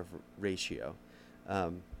character of Ratio.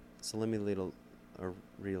 So let me read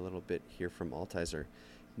a little bit here from Altizer.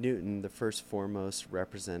 Newton, the first foremost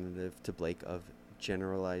representative to Blake of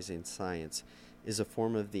generalizing science, is a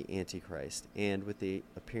form of the Antichrist, and with the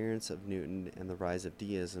appearance of Newton and the rise of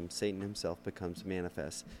deism, Satan himself becomes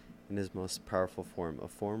manifest in his most powerful form, a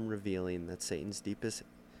form revealing that Satan's deepest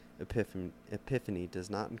epiphany does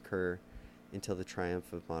not occur until the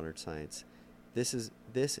triumph of modern science.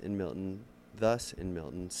 Thus in Milton,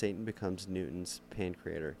 Satan becomes Newton's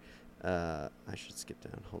pan-creator. I should skip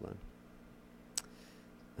down. Hold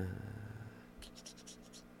on.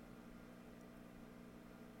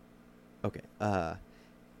 Okay.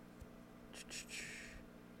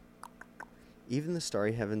 Even the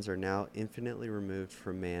starry heavens are now infinitely removed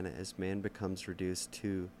from man as man becomes reduced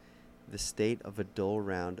to the state of a dull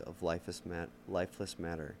round of lifeless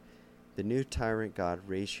matter. The new tyrant god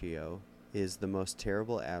Ratio is the most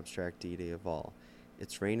terrible abstract deity of all.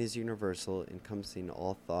 Its reign is universal, encompassing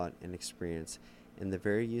all thought and experience, and the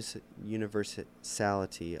very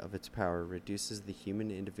universality of its power reduces the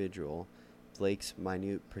human individual, Blake's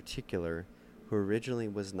minute particular, who originally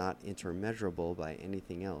was not intermeasurable by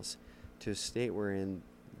anything else, to a state wherein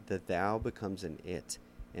the thou becomes an it,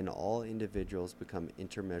 and all individuals become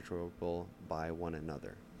intermeasurable by one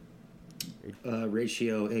another.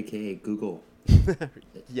 Ratio, aka Google.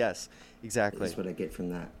 Yes, exactly. That's what I get from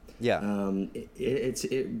that. Yeah. It's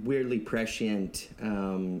weirdly prescient.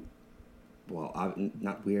 Not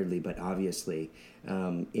weirdly, but obviously,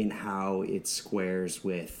 in how it squares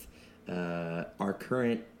with our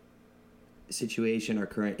current situation, our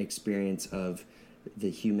current experience of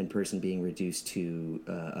the human person being reduced to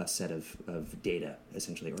a set of data,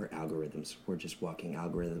 essentially, or algorithms. We're just walking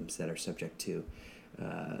algorithms that are subject to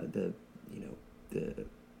the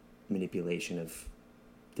manipulation of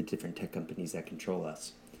the different tech companies that control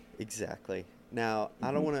us. Exactly. Now,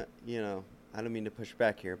 I don't want to, I don't mean to push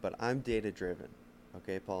back here, but I'm data driven.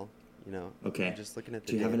 Okay, Paul? Okay. I'm just looking at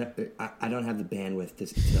the Do you data. I don't have the bandwidth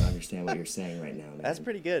to understand what you're saying right now, man. That's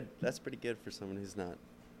pretty good. That's pretty good for someone who's not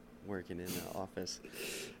working in the office.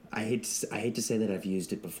 I hate to say that I've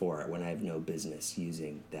used it before when I have no business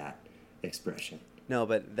using that expression. No,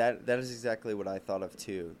 but that is exactly what I thought of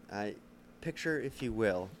too. I picture, if you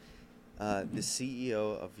will, the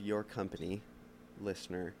CEO of your company,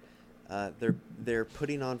 listener. They're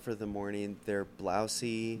putting on for the morning their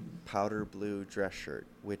blousy powder blue dress shirt,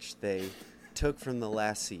 which they took from the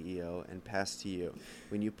last CEO and passed to you.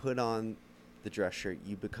 When you put on the dress shirt,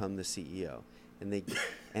 you become the CEO, and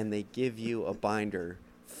they give you a binder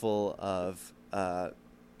full of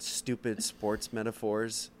stupid sports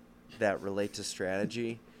metaphors that relate to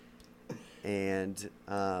strategy and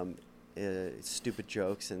stupid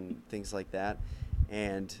jokes and things like that,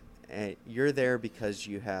 and you're there because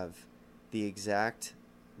you have the exact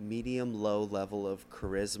medium-low level of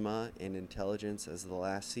charisma and intelligence as the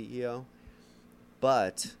last CEO,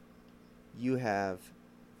 but you have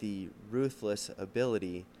the ruthless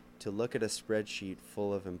ability to look at a spreadsheet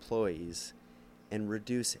full of employees and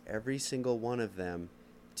reduce every single one of them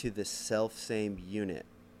to the self-same unit,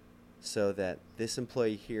 so that this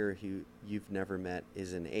employee here who you've never met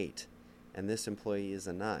is an 8, and this employee is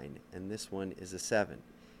a 9, and this one is a 7.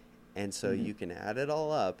 And so you can add it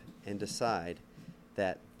all up and decide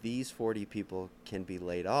that these 40 people can be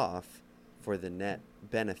laid off for the net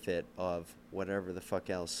benefit of whatever the fuck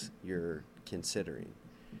else you're considering,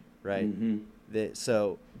 right?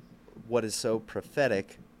 So what is so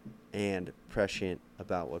prophetic and prescient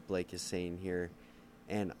about what Blake is saying here,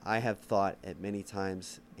 and I have thought at many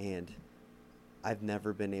times, and I've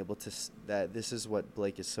never been able to, that this is what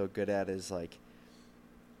Blake is so good at, is like,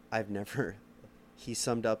 he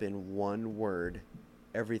summed up in one word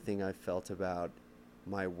everything I felt about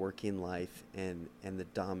my working life and the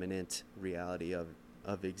dominant reality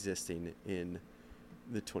of existing in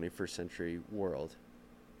the 21st century world,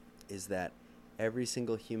 is that every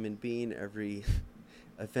single human being,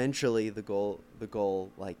 eventually the goal,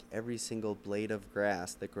 like every single blade of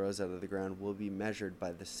grass that grows out of the ground will be measured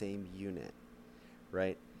by the same unit,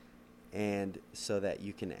 right? And so that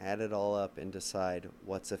you can add it all up and decide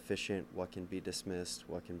what's efficient, what can be dismissed,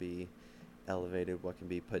 what can be elevated, what can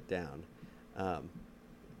be put down.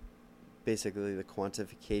 Basically the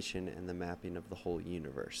quantification and the mapping of the whole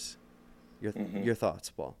universe. Your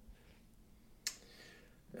thoughts, Paul?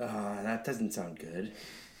 That doesn't sound good.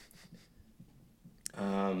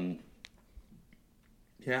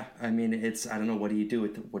 Yeah, I mean, I don't know, what do you do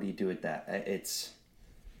with that?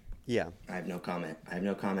 Yeah. I have no comment.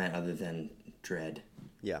 Other than dread.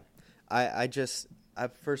 Yeah.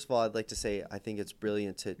 First of all, I'd like to say I think it's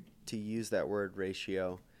brilliant to use that word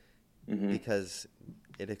ratio, because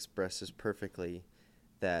it expresses perfectly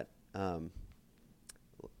that,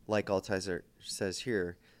 like Altizer says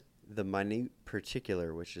here, the minute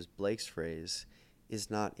particular, which is Blake's phrase,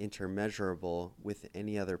 is not intermeasurable with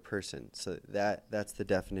any other person. So that's the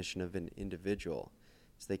definition of an individual.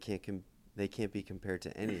 So they can't be compared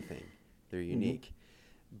to anything. They're unique.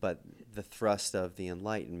 But the thrust of the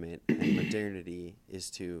Enlightenment and modernity is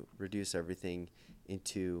to reduce everything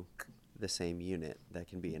into the same unit that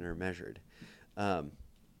can be intermeasured. I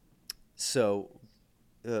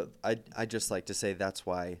just like to say that's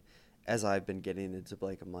why, as I've been getting into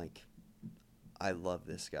Blake, I'm like, I love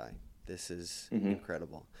this guy. This is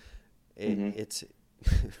incredible. It's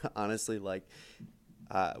honestly like,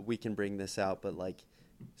 we can bring this out, but like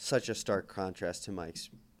such a stark contrast to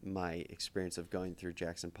my experience of going through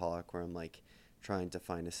Jackson Pollock, where I'm like trying to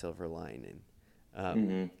find a silver lining.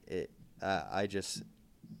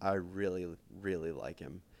 I really, really like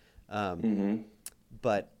him.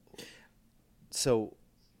 But so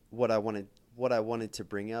what I wanted to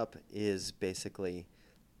bring up is basically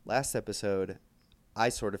last episode, I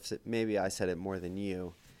sort of, maybe I said it more than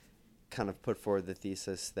you, kind of put forward the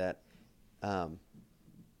thesis that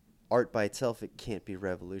art by itself, it can't be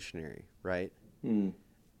revolutionary, right?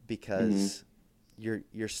 Because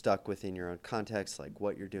you're stuck within your own context. Like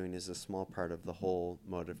what you're doing is a small part of the whole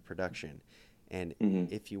mode of production. And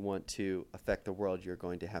if you want to affect the world, you're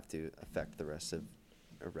going to have to affect the rest of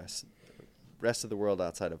the world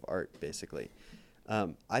outside of art, basically.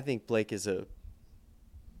 I think Blake is a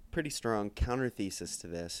pretty strong counter thesis to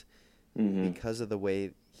this, because of the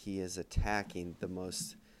way he is attacking the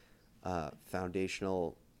most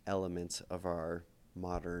foundational elements of our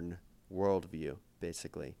modern worldview,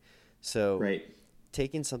 basically. So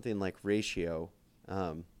taking something like ratio,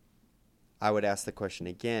 I would ask the question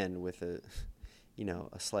again with a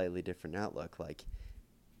slightly different outlook. Like,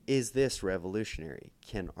 is this revolutionary?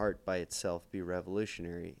 Can art by itself be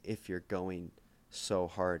revolutionary if you're going so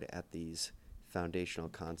hard at these foundational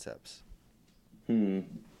concepts? Well,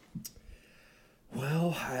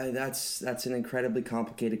 that's an incredibly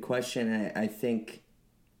complicated question. I think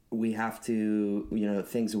we have to,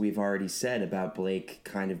 things that we've already said about Blake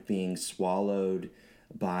kind of being swallowed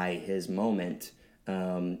by his moment.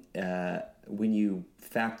 When you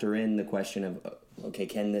factor in the question of, okay,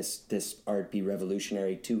 can this art be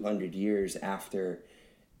revolutionary 200 years after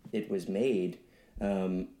it was made?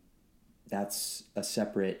 That's a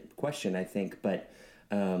separate question, I think. But,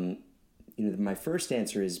 my first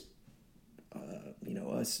answer is,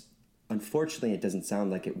 unfortunately, it doesn't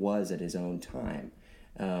sound like it was at his own time.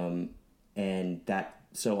 And that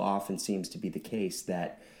so often seems to be the case,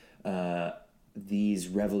 that these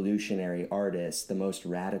revolutionary artists, the most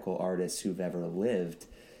radical artists who've ever lived,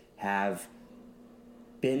 have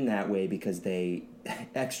been that way because they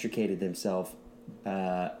extricated themselves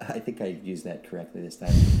I think I used that correctly this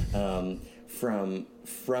time.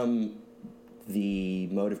 From the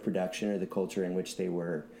mode of production or the culture in which they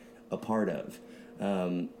were a part of,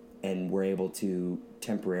 and were able to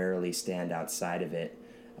temporarily stand outside of it,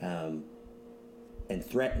 and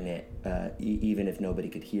threaten it, even if nobody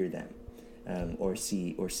could hear them, or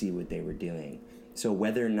see what they were doing. So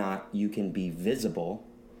whether or not you can be visible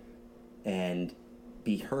and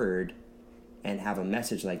be heard and have a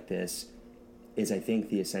message like this is, I think,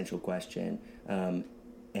 the essential question.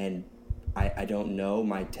 And I don't know.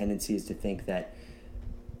 My tendency is to think that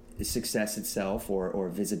success itself or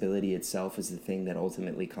visibility itself is the thing that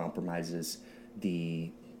ultimately compromises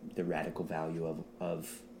the radical value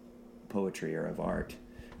of poetry or of art.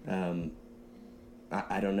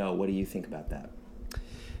 I don't know. What do you think about that?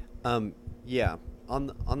 Yeah.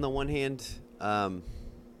 On the one hand, I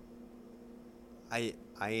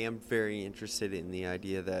am very interested in the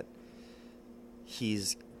idea that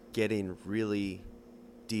he's getting really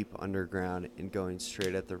deep underground and going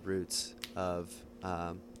straight at the roots of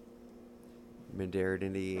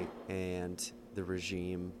modernity and the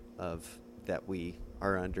regime of that we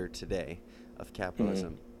are under today of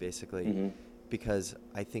capitalism, basically. Because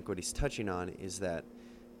I think what he's touching on is that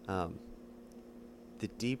the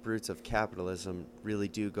deep roots of capitalism really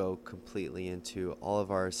do go completely into all of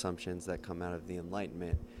our assumptions that come out of the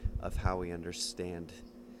Enlightenment of how we understand,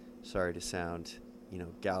 sorry to sound,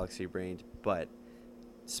 galaxy-brained, but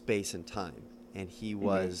space and time. And he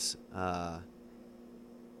was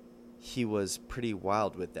pretty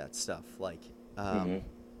wild with that stuff. Like, I'm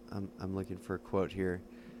looking for a quote here.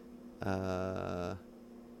 I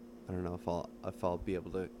don't know if I'll be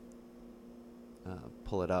able to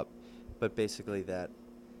pull it up, but basically that,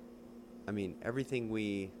 everything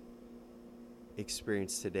we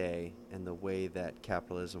experience today and the way that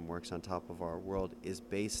capitalism works on top of our world is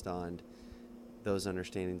based on those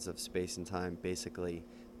understandings of space and time. Basically,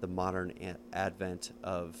 the modern advent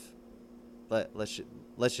of, let's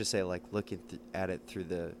just say, like, looking at it through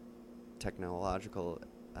the technological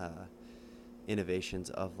innovations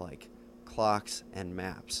of, like, clocks and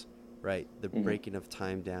maps, right? The breaking of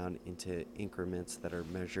time down into increments that are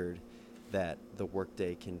measured, that the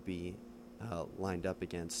workday can be lined up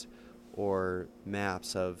against, or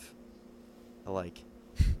maps of, like,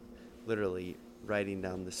 literally writing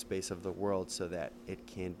down the space of the world so that it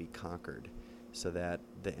can be conquered, so that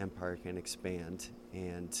the empire can expand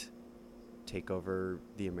and take over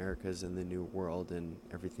the Americas and the New World and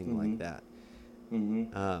everything like that.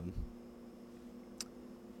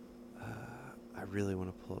 I really want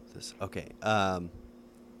to pull up this. Okay.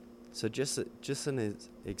 So just an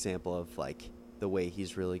example of, like, the way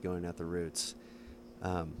he's really going at the roots.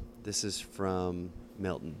 This is from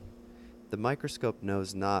Milton. The microscope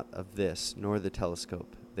knows not of this, nor the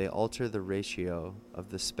telescope. They alter the ratio of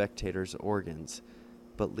the spectator's organs,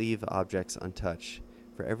 but leave objects untouched.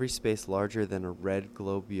 For every space larger than a red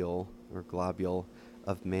globule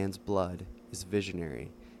of man's blood is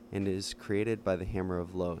visionary, and is created by the hammer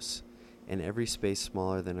of Los. And every space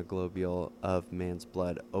smaller than a globule of man's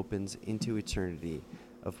blood opens into eternity,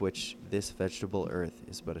 of which this vegetable earth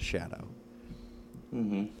is but a shadow.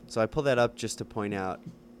 So I pull that up just to point out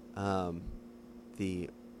the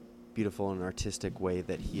beautiful and artistic way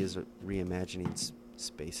that he is reimagining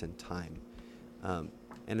space and time.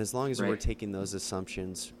 And as long as we're taking those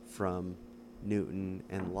assumptions from Newton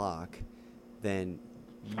and Locke, then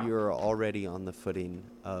you're already on the footing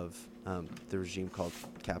of the regime called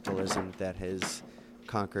capitalism that has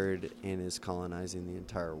conquered and is colonizing the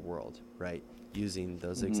entire world, right? Using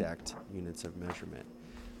those exact units of measurement.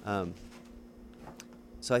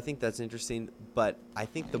 So I think that's interesting, but I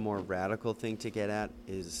think the more radical thing to get at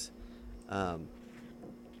is, I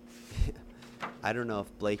don't know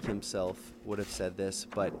if Blake himself would have said this,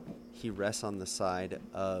 but he rests on the side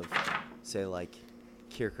of, say, like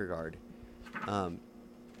Kierkegaard,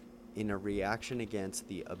 in a reaction against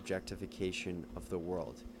the objectification of the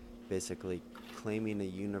world, basically claiming a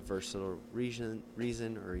universal reason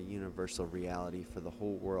or a universal reality for the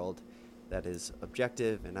whole world that is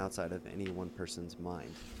objective and outside of any one person's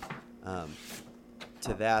mind.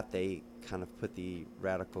 To that, they kind of put the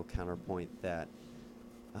radical counterpoint that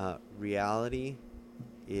reality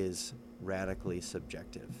is radically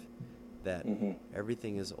subjective, that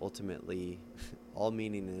everything is ultimately, all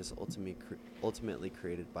meaning is ultimately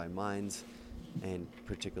created by minds, and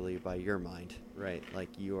particularly by your mind, right? Like,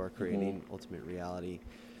 you are creating ultimate reality,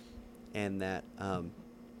 and that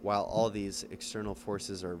while all these external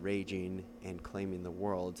forces are raging and claiming the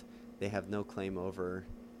world, they have no claim over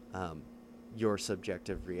your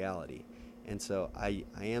subjective reality. And so I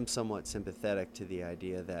am somewhat sympathetic to the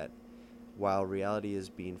idea that while reality is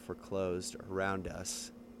being foreclosed around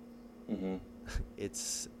us,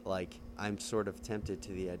 it's like I'm sort of tempted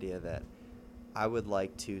to the idea that I would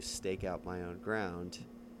like to stake out my own ground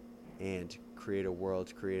and create a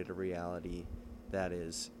world, create a reality that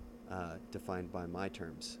is defined by my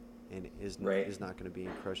terms and is not going to be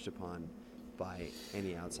encroached upon by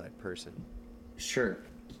any outside person. Sure.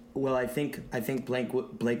 Well, I think Blake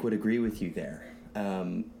would agree with you there,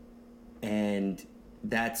 and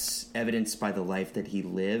that's evidenced by the life that he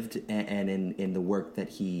lived and in the work that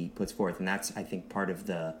he puts forth, and that's, I think, part of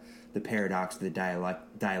the paradox of the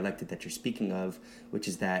dialectic that you're speaking of, which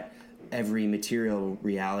is that every material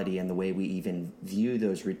reality and the way we even view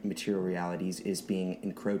those material realities is being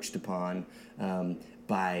encroached upon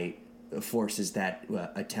by forces that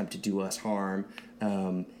attempt to do us harm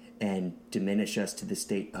and diminish us to the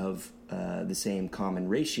state of the same common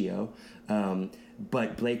ratio.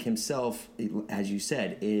 But Blake himself, as you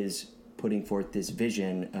said, is putting forth this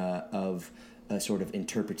vision of a sort of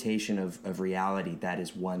interpretation of reality that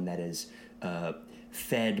is one that is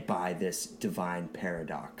fed by this divine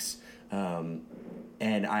paradox. And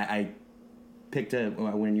I picked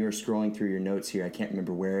when you were scrolling through your notes here, I can't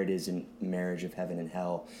remember where it is in Marriage of Heaven and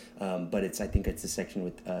Hell, but I think it's the section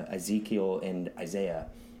with Ezekiel and Isaiah,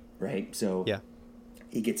 right? So yeah.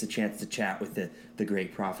 He gets a chance to chat with the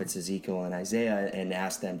great prophets Ezekiel and Isaiah and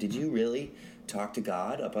ask them, did you really talk to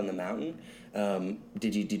God up on the mountain?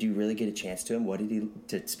 Did you really get a chance to him?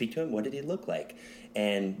 To speak to him? What did he look like?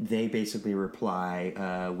 And they basically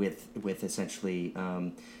reply with essentially,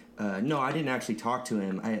 no, I didn't actually talk to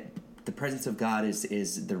him. The presence of God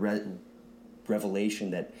is the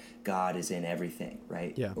revelation that God is in everything,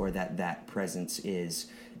 right? Yeah. Or that presence is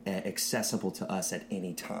accessible to us at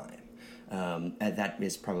any time. And that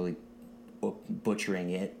is probably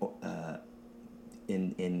butchering it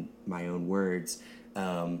in my own words,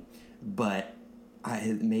 but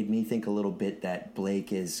it made me think a little bit that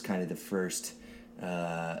Blake is kind of the first.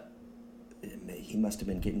 He must have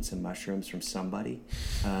been getting some mushrooms from somebody,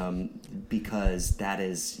 because that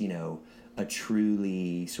is, a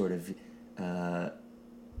truly sort of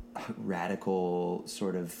radical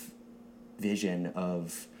sort of vision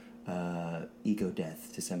of ego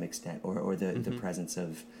death to some extent, or the presence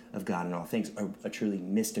of God in all things, a truly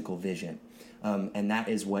mystical vision. And that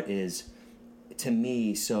is what is, to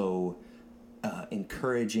me, so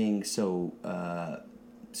encouraging, so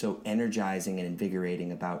energizing and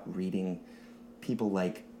invigorating about reading people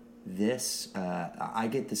like this. I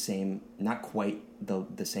get the same, not quite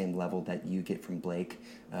the same level that you get from Blake,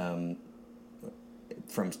 from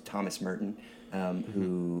Thomas Merton,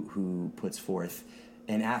 who puts forth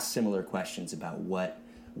and asks similar questions about what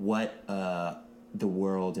the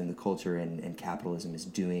world and the culture and capitalism is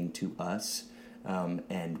doing to us,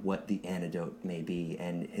 and what the antidote may be.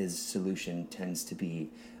 And his solution tends to be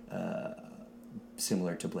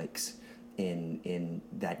similar to Blake's in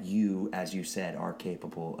that you, as you said, are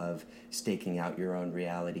capable of staking out your own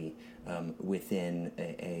reality within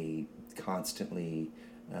a constantly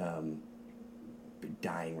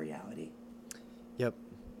dying reality. Yep.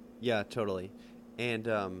 Yeah, totally. And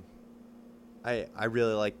I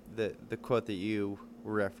really like the quote that you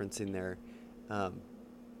were referencing there.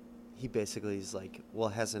 He basically is like, well,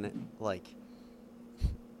 hasn't it, like,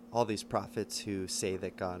 all these prophets who say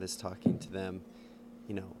that God is talking to them,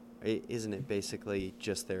 isn't it basically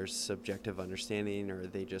just their subjective understanding, or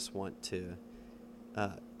they just want to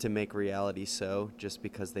make reality so, just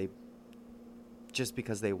because they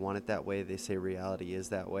want it that way, they say reality is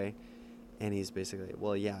that way. And he's basically,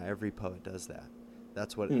 well, yeah, every poet does that.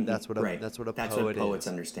 That's what a poet is.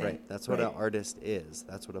 Understand. Right. That's what an artist is.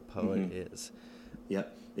 That's what a poet is.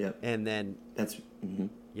 Yep. And then that's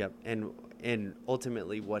yep. And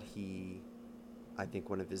ultimately, what I think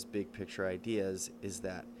one of his big picture ideas is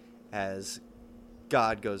that as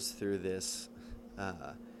God goes through this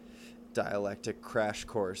dialectic crash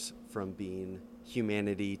course from being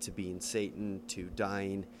humanity to being Satan to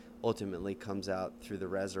dying, ultimately comes out through the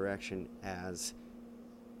resurrection as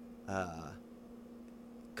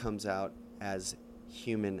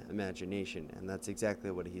human imagination. And that's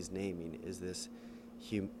exactly what he's naming, is this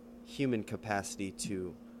human capacity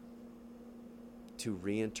to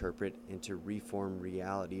reinterpret and to reform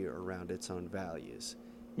reality around its own values.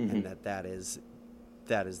 And that is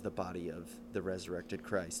the body of the resurrected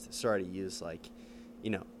Christ. Sorry to use,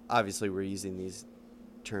 obviously we're using these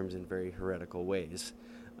terms in very heretical ways,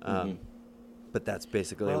 but that's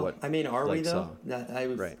basically what. I mean, are Blake we though?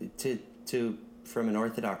 Right. To from an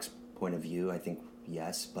Orthodox point of view, I think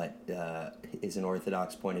yes, but is an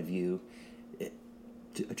Orthodox point of view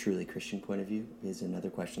a truly Christian point of view is another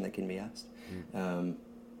question that can be asked.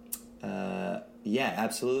 Yeah,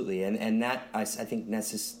 absolutely, and that I think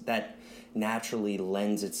that naturally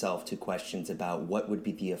lends itself to questions about what would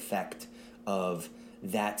be the effect of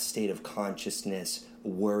that state of consciousness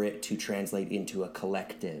were it to translate into a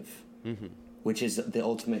collective, which is the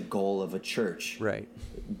ultimate goal of a church. Right.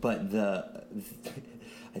 But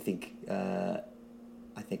I think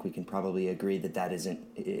we can probably agree that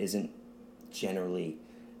isn't generally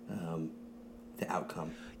the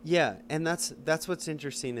outcome. Yeah, and that's what's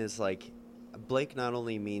interesting is like Blake not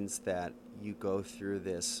only means that you go through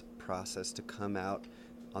this process to come out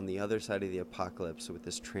on the other side of the apocalypse with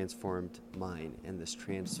this transformed mind and this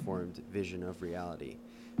transformed vision of reality,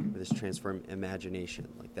 with this transformed imagination,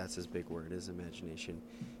 like that's his big word, is imagination,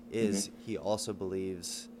 is he also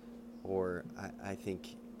believes, or I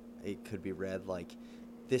think it could be read like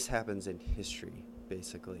this happens in history,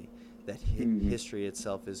 basically, that history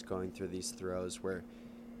itself is going through these throes where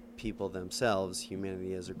people themselves,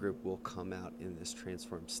 humanity as a group, will come out in this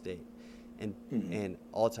transformed state. And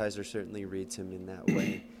Altizer certainly reads him in that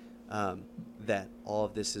way, that all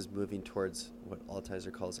of this is moving towards what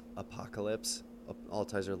Altizer calls apocalypse.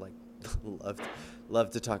 Altizer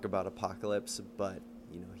loved to talk about apocalypse, but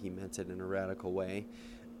he meant it in a radical way.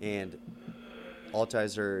 And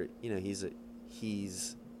Altizer,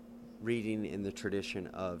 he's reading in the tradition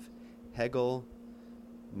of Hegel,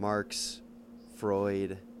 Marx,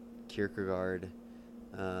 Freud, Kierkegaard,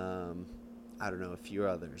 I don't know, a few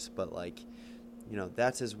others, but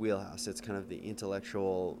that's his wheelhouse. It's kind of the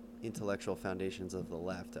intellectual foundations of the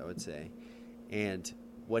left, I would say. And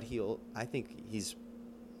I think he's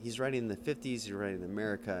writing in the 50s, he's writing in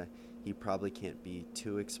America. He probably can't be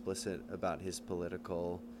too explicit about his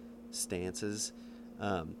political stances,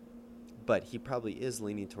 but he probably is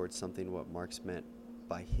leaning towards something what Marx meant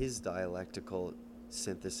by his dialectical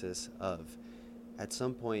synthesis of, at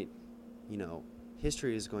some point,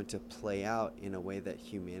 history is going to play out in a way that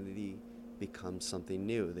humanity becomes something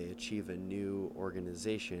new. They achieve a new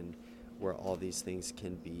organization where all these things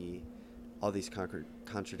can be, all these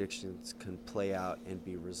contradictions can play out and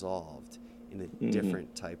be resolved in a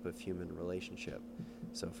different type of human relationship.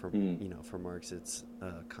 So for Marx, it's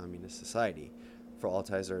a communist society. For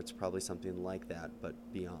Altizer, it's probably something like that, but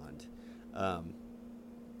beyond.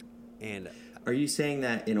 And are you saying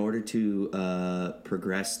that in order to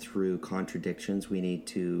progress through contradictions, we need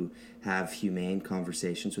to have humane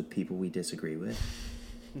conversations with people we disagree with?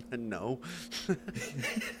 No.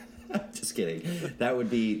 Just kidding.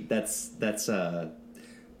 That's the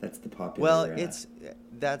popular. Well,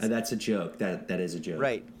 that's a joke. That is a joke.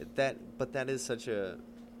 Right. But that is such a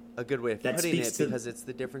good way of putting it, because it's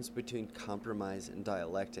the difference between compromise and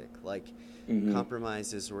dialectic. Like,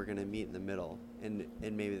 compromise is we're going to meet in the middle, and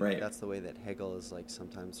maybe that's the way that Hegel is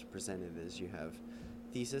sometimes presented, is you have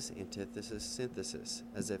thesis, antithesis, synthesis,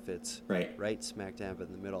 as if it's right smack dab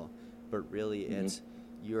in the middle, but really it's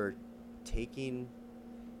you're taking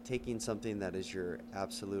something that is your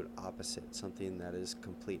absolute opposite, something that is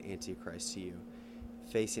complete antichrist to you,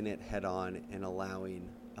 facing it head on and allowing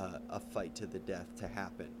a fight to the death to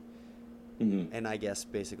happen. And I guess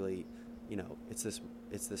basically, it's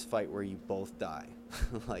this fight where you both die,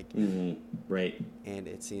 right. And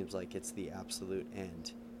it seems like it's the absolute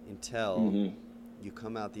end until you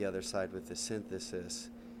come out the other side with the synthesis,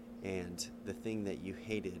 and the thing that you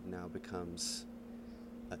hated now becomes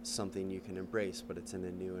something you can embrace, but it's in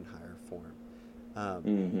a new and higher form.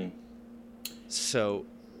 So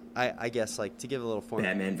I guess to give a little form,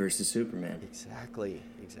 Batman versus Superman. Exactly.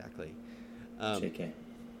 JK.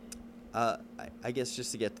 I guess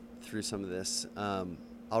just to get through some of this,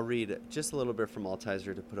 I'll read just a little bit from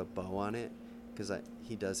Altizer to put a bow on it, because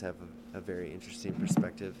he does have a very interesting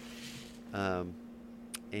perspective.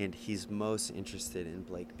 And he's most interested in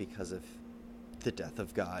Blake because of the death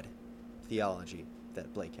of God theology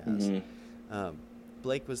that Blake has.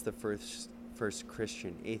 Blake was the first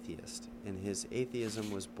Christian atheist, and his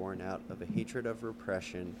atheism was born out of a hatred of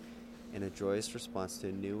repression and a joyous response to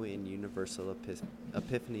a new and universal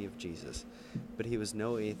epiphany of Jesus. But he was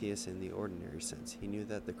no atheist in the ordinary sense. He knew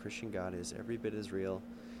that the Christian God is every bit as real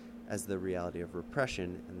as the reality of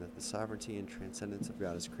repression, and that the sovereignty and transcendence of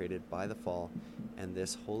God is created by the fall, and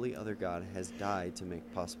this holy other God has died to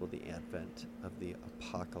make possible the advent of the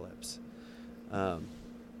apocalypse.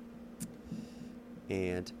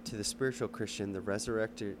 And to the spiritual Christian, the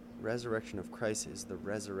resurrection of Christ is the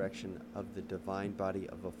resurrection of the divine body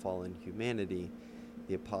of a fallen humanity,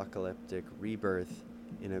 the apocalyptic rebirth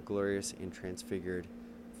in a glorious and transfigured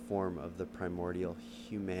form of the primordial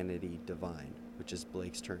humanity divine, which is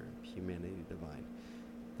Blake's term, humanity divine,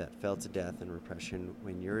 that fell to death and repression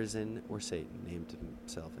when Urizen, or Satan, named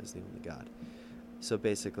himself as the only God. So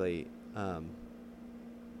basically, well,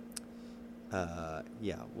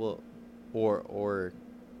 or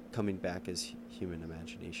coming back as human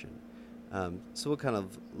imagination. So we'll kind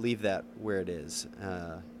of leave that where it is,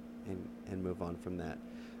 and move on from that.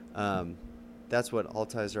 That's what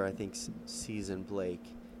Altizer, I think, sees in Blake.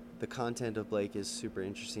 The content of Blake is super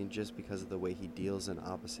interesting just because of the way he deals in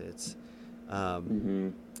opposites.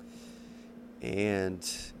 And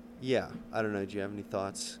yeah, I don't know. Do you have any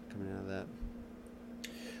thoughts coming out of that?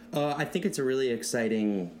 I think it's a really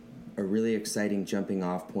exciting jumping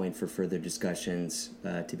off point for further discussions.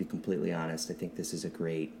 To be completely honest, I think this is a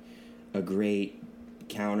great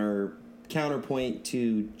counterpoint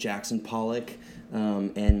to Jackson Pollock,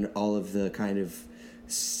 and all of the kind of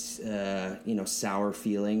sour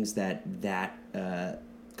feelings that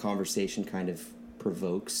conversation kind of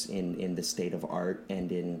provokes in the state of art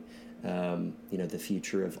and in the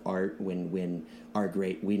future of art when our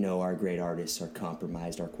great artists are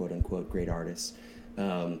compromised, our quote unquote great artists.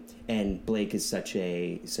 And Blake is such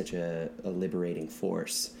a liberating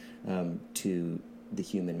force to the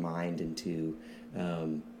human mind and to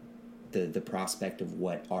the prospect of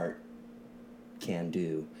what art can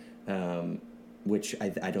do, which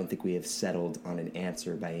I don't think we have settled on an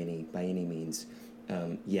answer by any means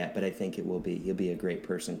yet. But I think he'll be a great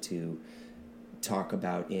person to talk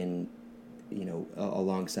about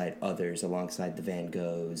alongside others, alongside the Van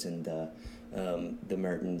Goghs and the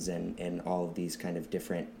Mertens and all of these kind of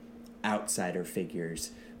different outsider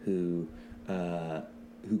figures who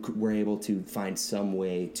were able to find some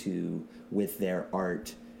way to, with their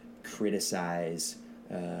art, criticize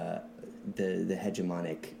the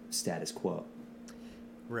hegemonic status quo.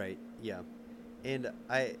 Right. Yeah. And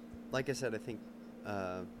like I said, I think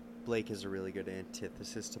Blake is a really good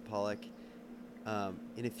antithesis to Pollock.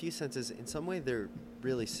 In a few senses, in some way they're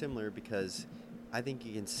really similar, because I think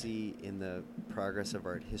you can see in the progress of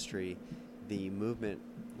art history the movement,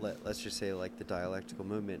 let's just say like the dialectical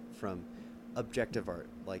movement from objective art,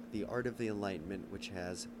 like the art of the Enlightenment, which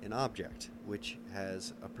has an object, which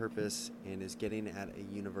has a purpose and is getting at a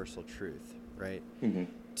universal truth, right? Mm-hmm.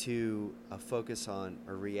 To a focus on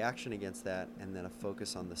a reaction against that, and then a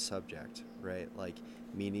focus on the subject, right? Like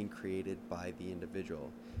meaning created by the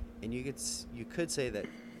individual. And you could say that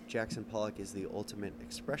Jackson Pollock is the ultimate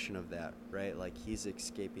expression of that, right? Like he's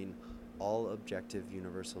escaping all objective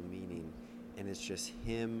universal meaning, and it's just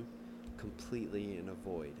him completely in a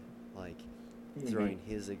void, like throwing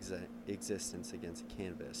his existence against a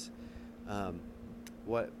canvas.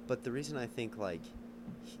 But the reason I think like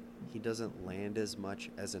he doesn't land as much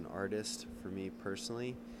as an artist for me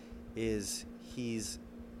personally is he's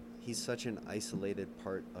such an isolated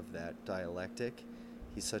part of that dialectic.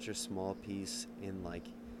 He's such a small piece in like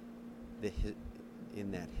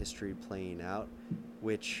in that history playing out,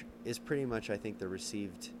 which is pretty much, I think, the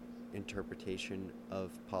received interpretation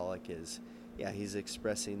of Pollock is, he's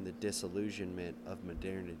expressing the disillusionment of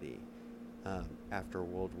modernity after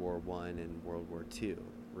World War I and World War II,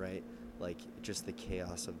 right? Like just the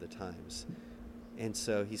chaos of the times. And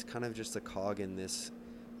so he's kind of just a cog in this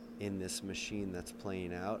machine that's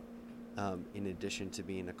playing out, in addition to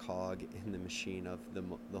being a cog in the machine of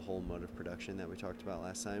the whole mode of production that we talked about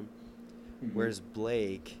last time. Mm-hmm. Whereas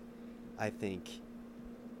Blake, I think,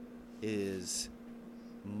 is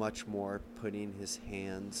much more putting his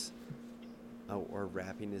hands or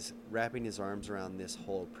wrapping his arms around this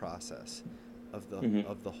whole process of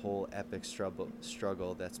the whole epic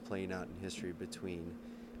struggle that's playing out in history between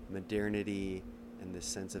modernity and the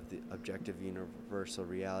sense of the objective universal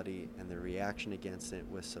reality and the reaction against it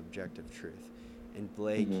with subjective truth. And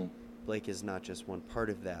Blake is not just one part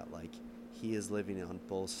of that. Like he is living on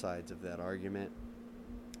both sides of that argument,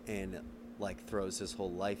 and like throws his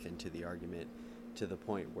whole life into the argument to the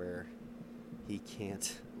point where he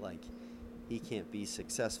can't be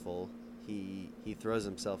successful. He throws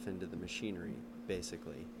himself into the machinery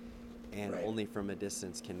basically, and only from a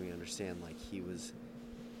distance can we understand like he was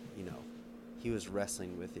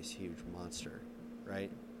wrestling with this huge monster, right?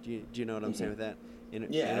 Do you know what I'm saying with that? I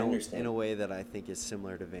understand. In a way that I think is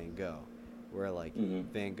similar to Van Gogh, where like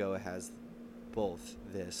Van Gogh has both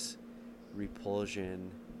this repulsion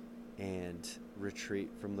and retreat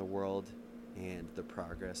from the world and the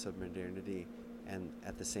progress of modernity, and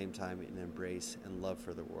at the same time an embrace and love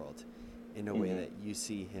for the world in a way that you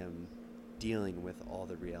see him dealing with all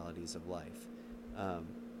the realities of life.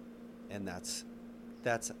 And that's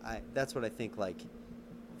what I think, like,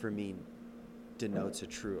 for me, denotes a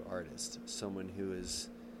true artist, someone who's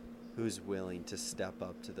willing to step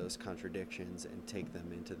up to those contradictions and take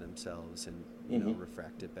them into themselves and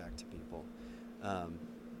refract it back to people.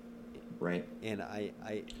 Right. And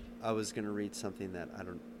I was gonna read something that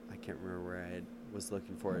I can't remember where I was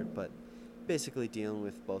looking for it, but basically dealing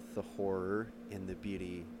with both the horror and the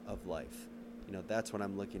beauty of life. You know, that's what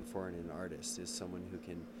I'm looking for in an artist, is someone who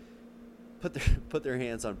can put their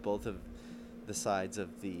hands on both of the sides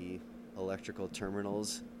of the electrical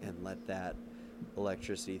terminals and let that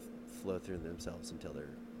electricity flow through themselves until they're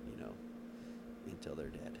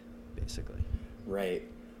dead, basically. Right.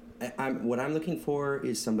 What I'm looking for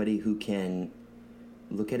is somebody who can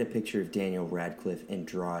look at a picture of Daniel Radcliffe and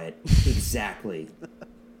draw it exactly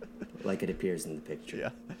like it appears in the picture. Yeah.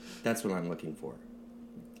 That's what I'm looking for.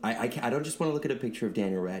 I don't just want to look at a picture of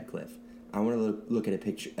Daniel Radcliffe. I want to look at a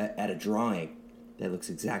picture, at a drawing that looks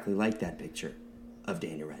exactly like that picture of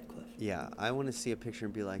Daniel Radcliffe. Yeah, I want to see a picture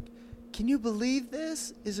and be like, can you believe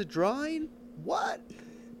this is a drawing? What?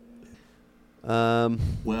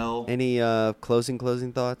 Well, any closing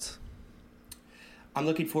thoughts? I'm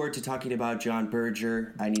looking forward to talking about John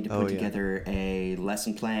Berger. I need to put together a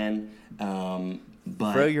lesson plan.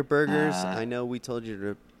 But throw your burgers. I know we told you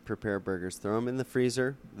to prepare burgers. Throw them in the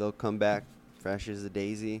freezer. They'll come back fresh as a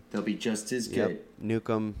daisy. They'll be just as good. Nuke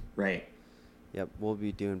them. Right. Yep, we'll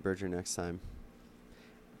be doing Berger next time.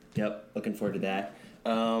 Yep, looking forward to that.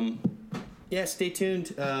 Yeah, stay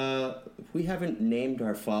tuned. We haven't named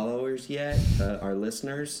our followers yet, our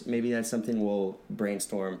listeners. Maybe that's something we'll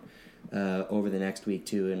brainstorm over the next week,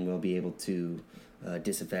 too, and we'll be able to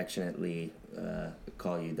disaffectionately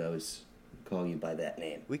call you by that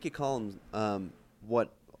name. We could call them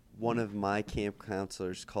what one of my camp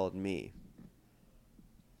counselors called me.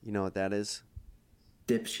 You know what that is?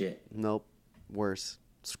 Dipshit. Nope. Worse.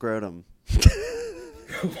 Scrotum.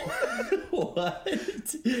 What?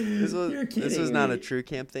 You're kidding This was not me. a true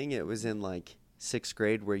camp thing. It was in like 6th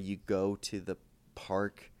grade where you go to the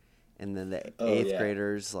park and then the 8th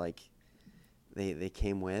graders, like, they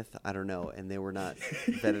came with, I don't know, and they were not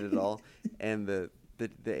vetted at all. And the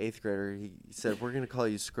 8th grader, he said, we're going to call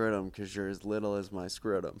you Scrotum because you're as little as my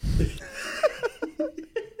scrotum.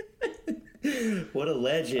 What a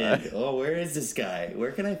legend. Oh, where is this guy?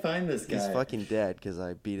 Where can I find this guy? He's fucking dead because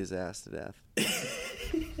I beat his ass to death.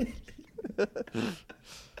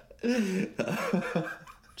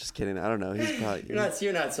 Just kidding. I don't know. He's probably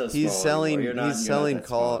You're not so small. he's selling anymore. he's selling not that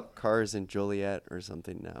small. cars in Joliet or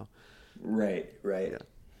something now. Right. Yeah.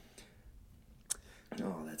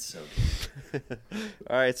 Oh, that's so good.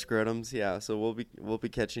 All right, scrotums. Yeah, so we'll be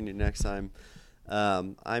catching you next time.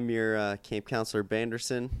 I'm your camp counselor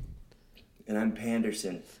Banderson, And I'm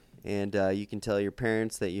Panderson. and you can tell your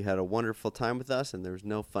parents that you had a wonderful time with us and there was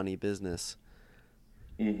no funny business.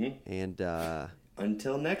 Mm-hmm. And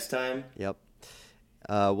Until next time. yep,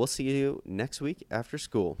 we'll see you next week after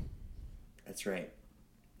school. That's right.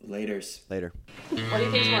 Laters. Later. What do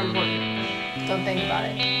you think is more important? Don't think about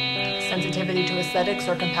it. Sensitivity to aesthetics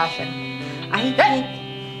or compassion? I think...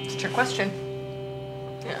 It's a trick question.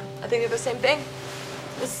 Yeah, I think they're the same thing.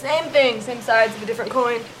 The same thing, same sides of a different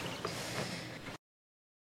coin.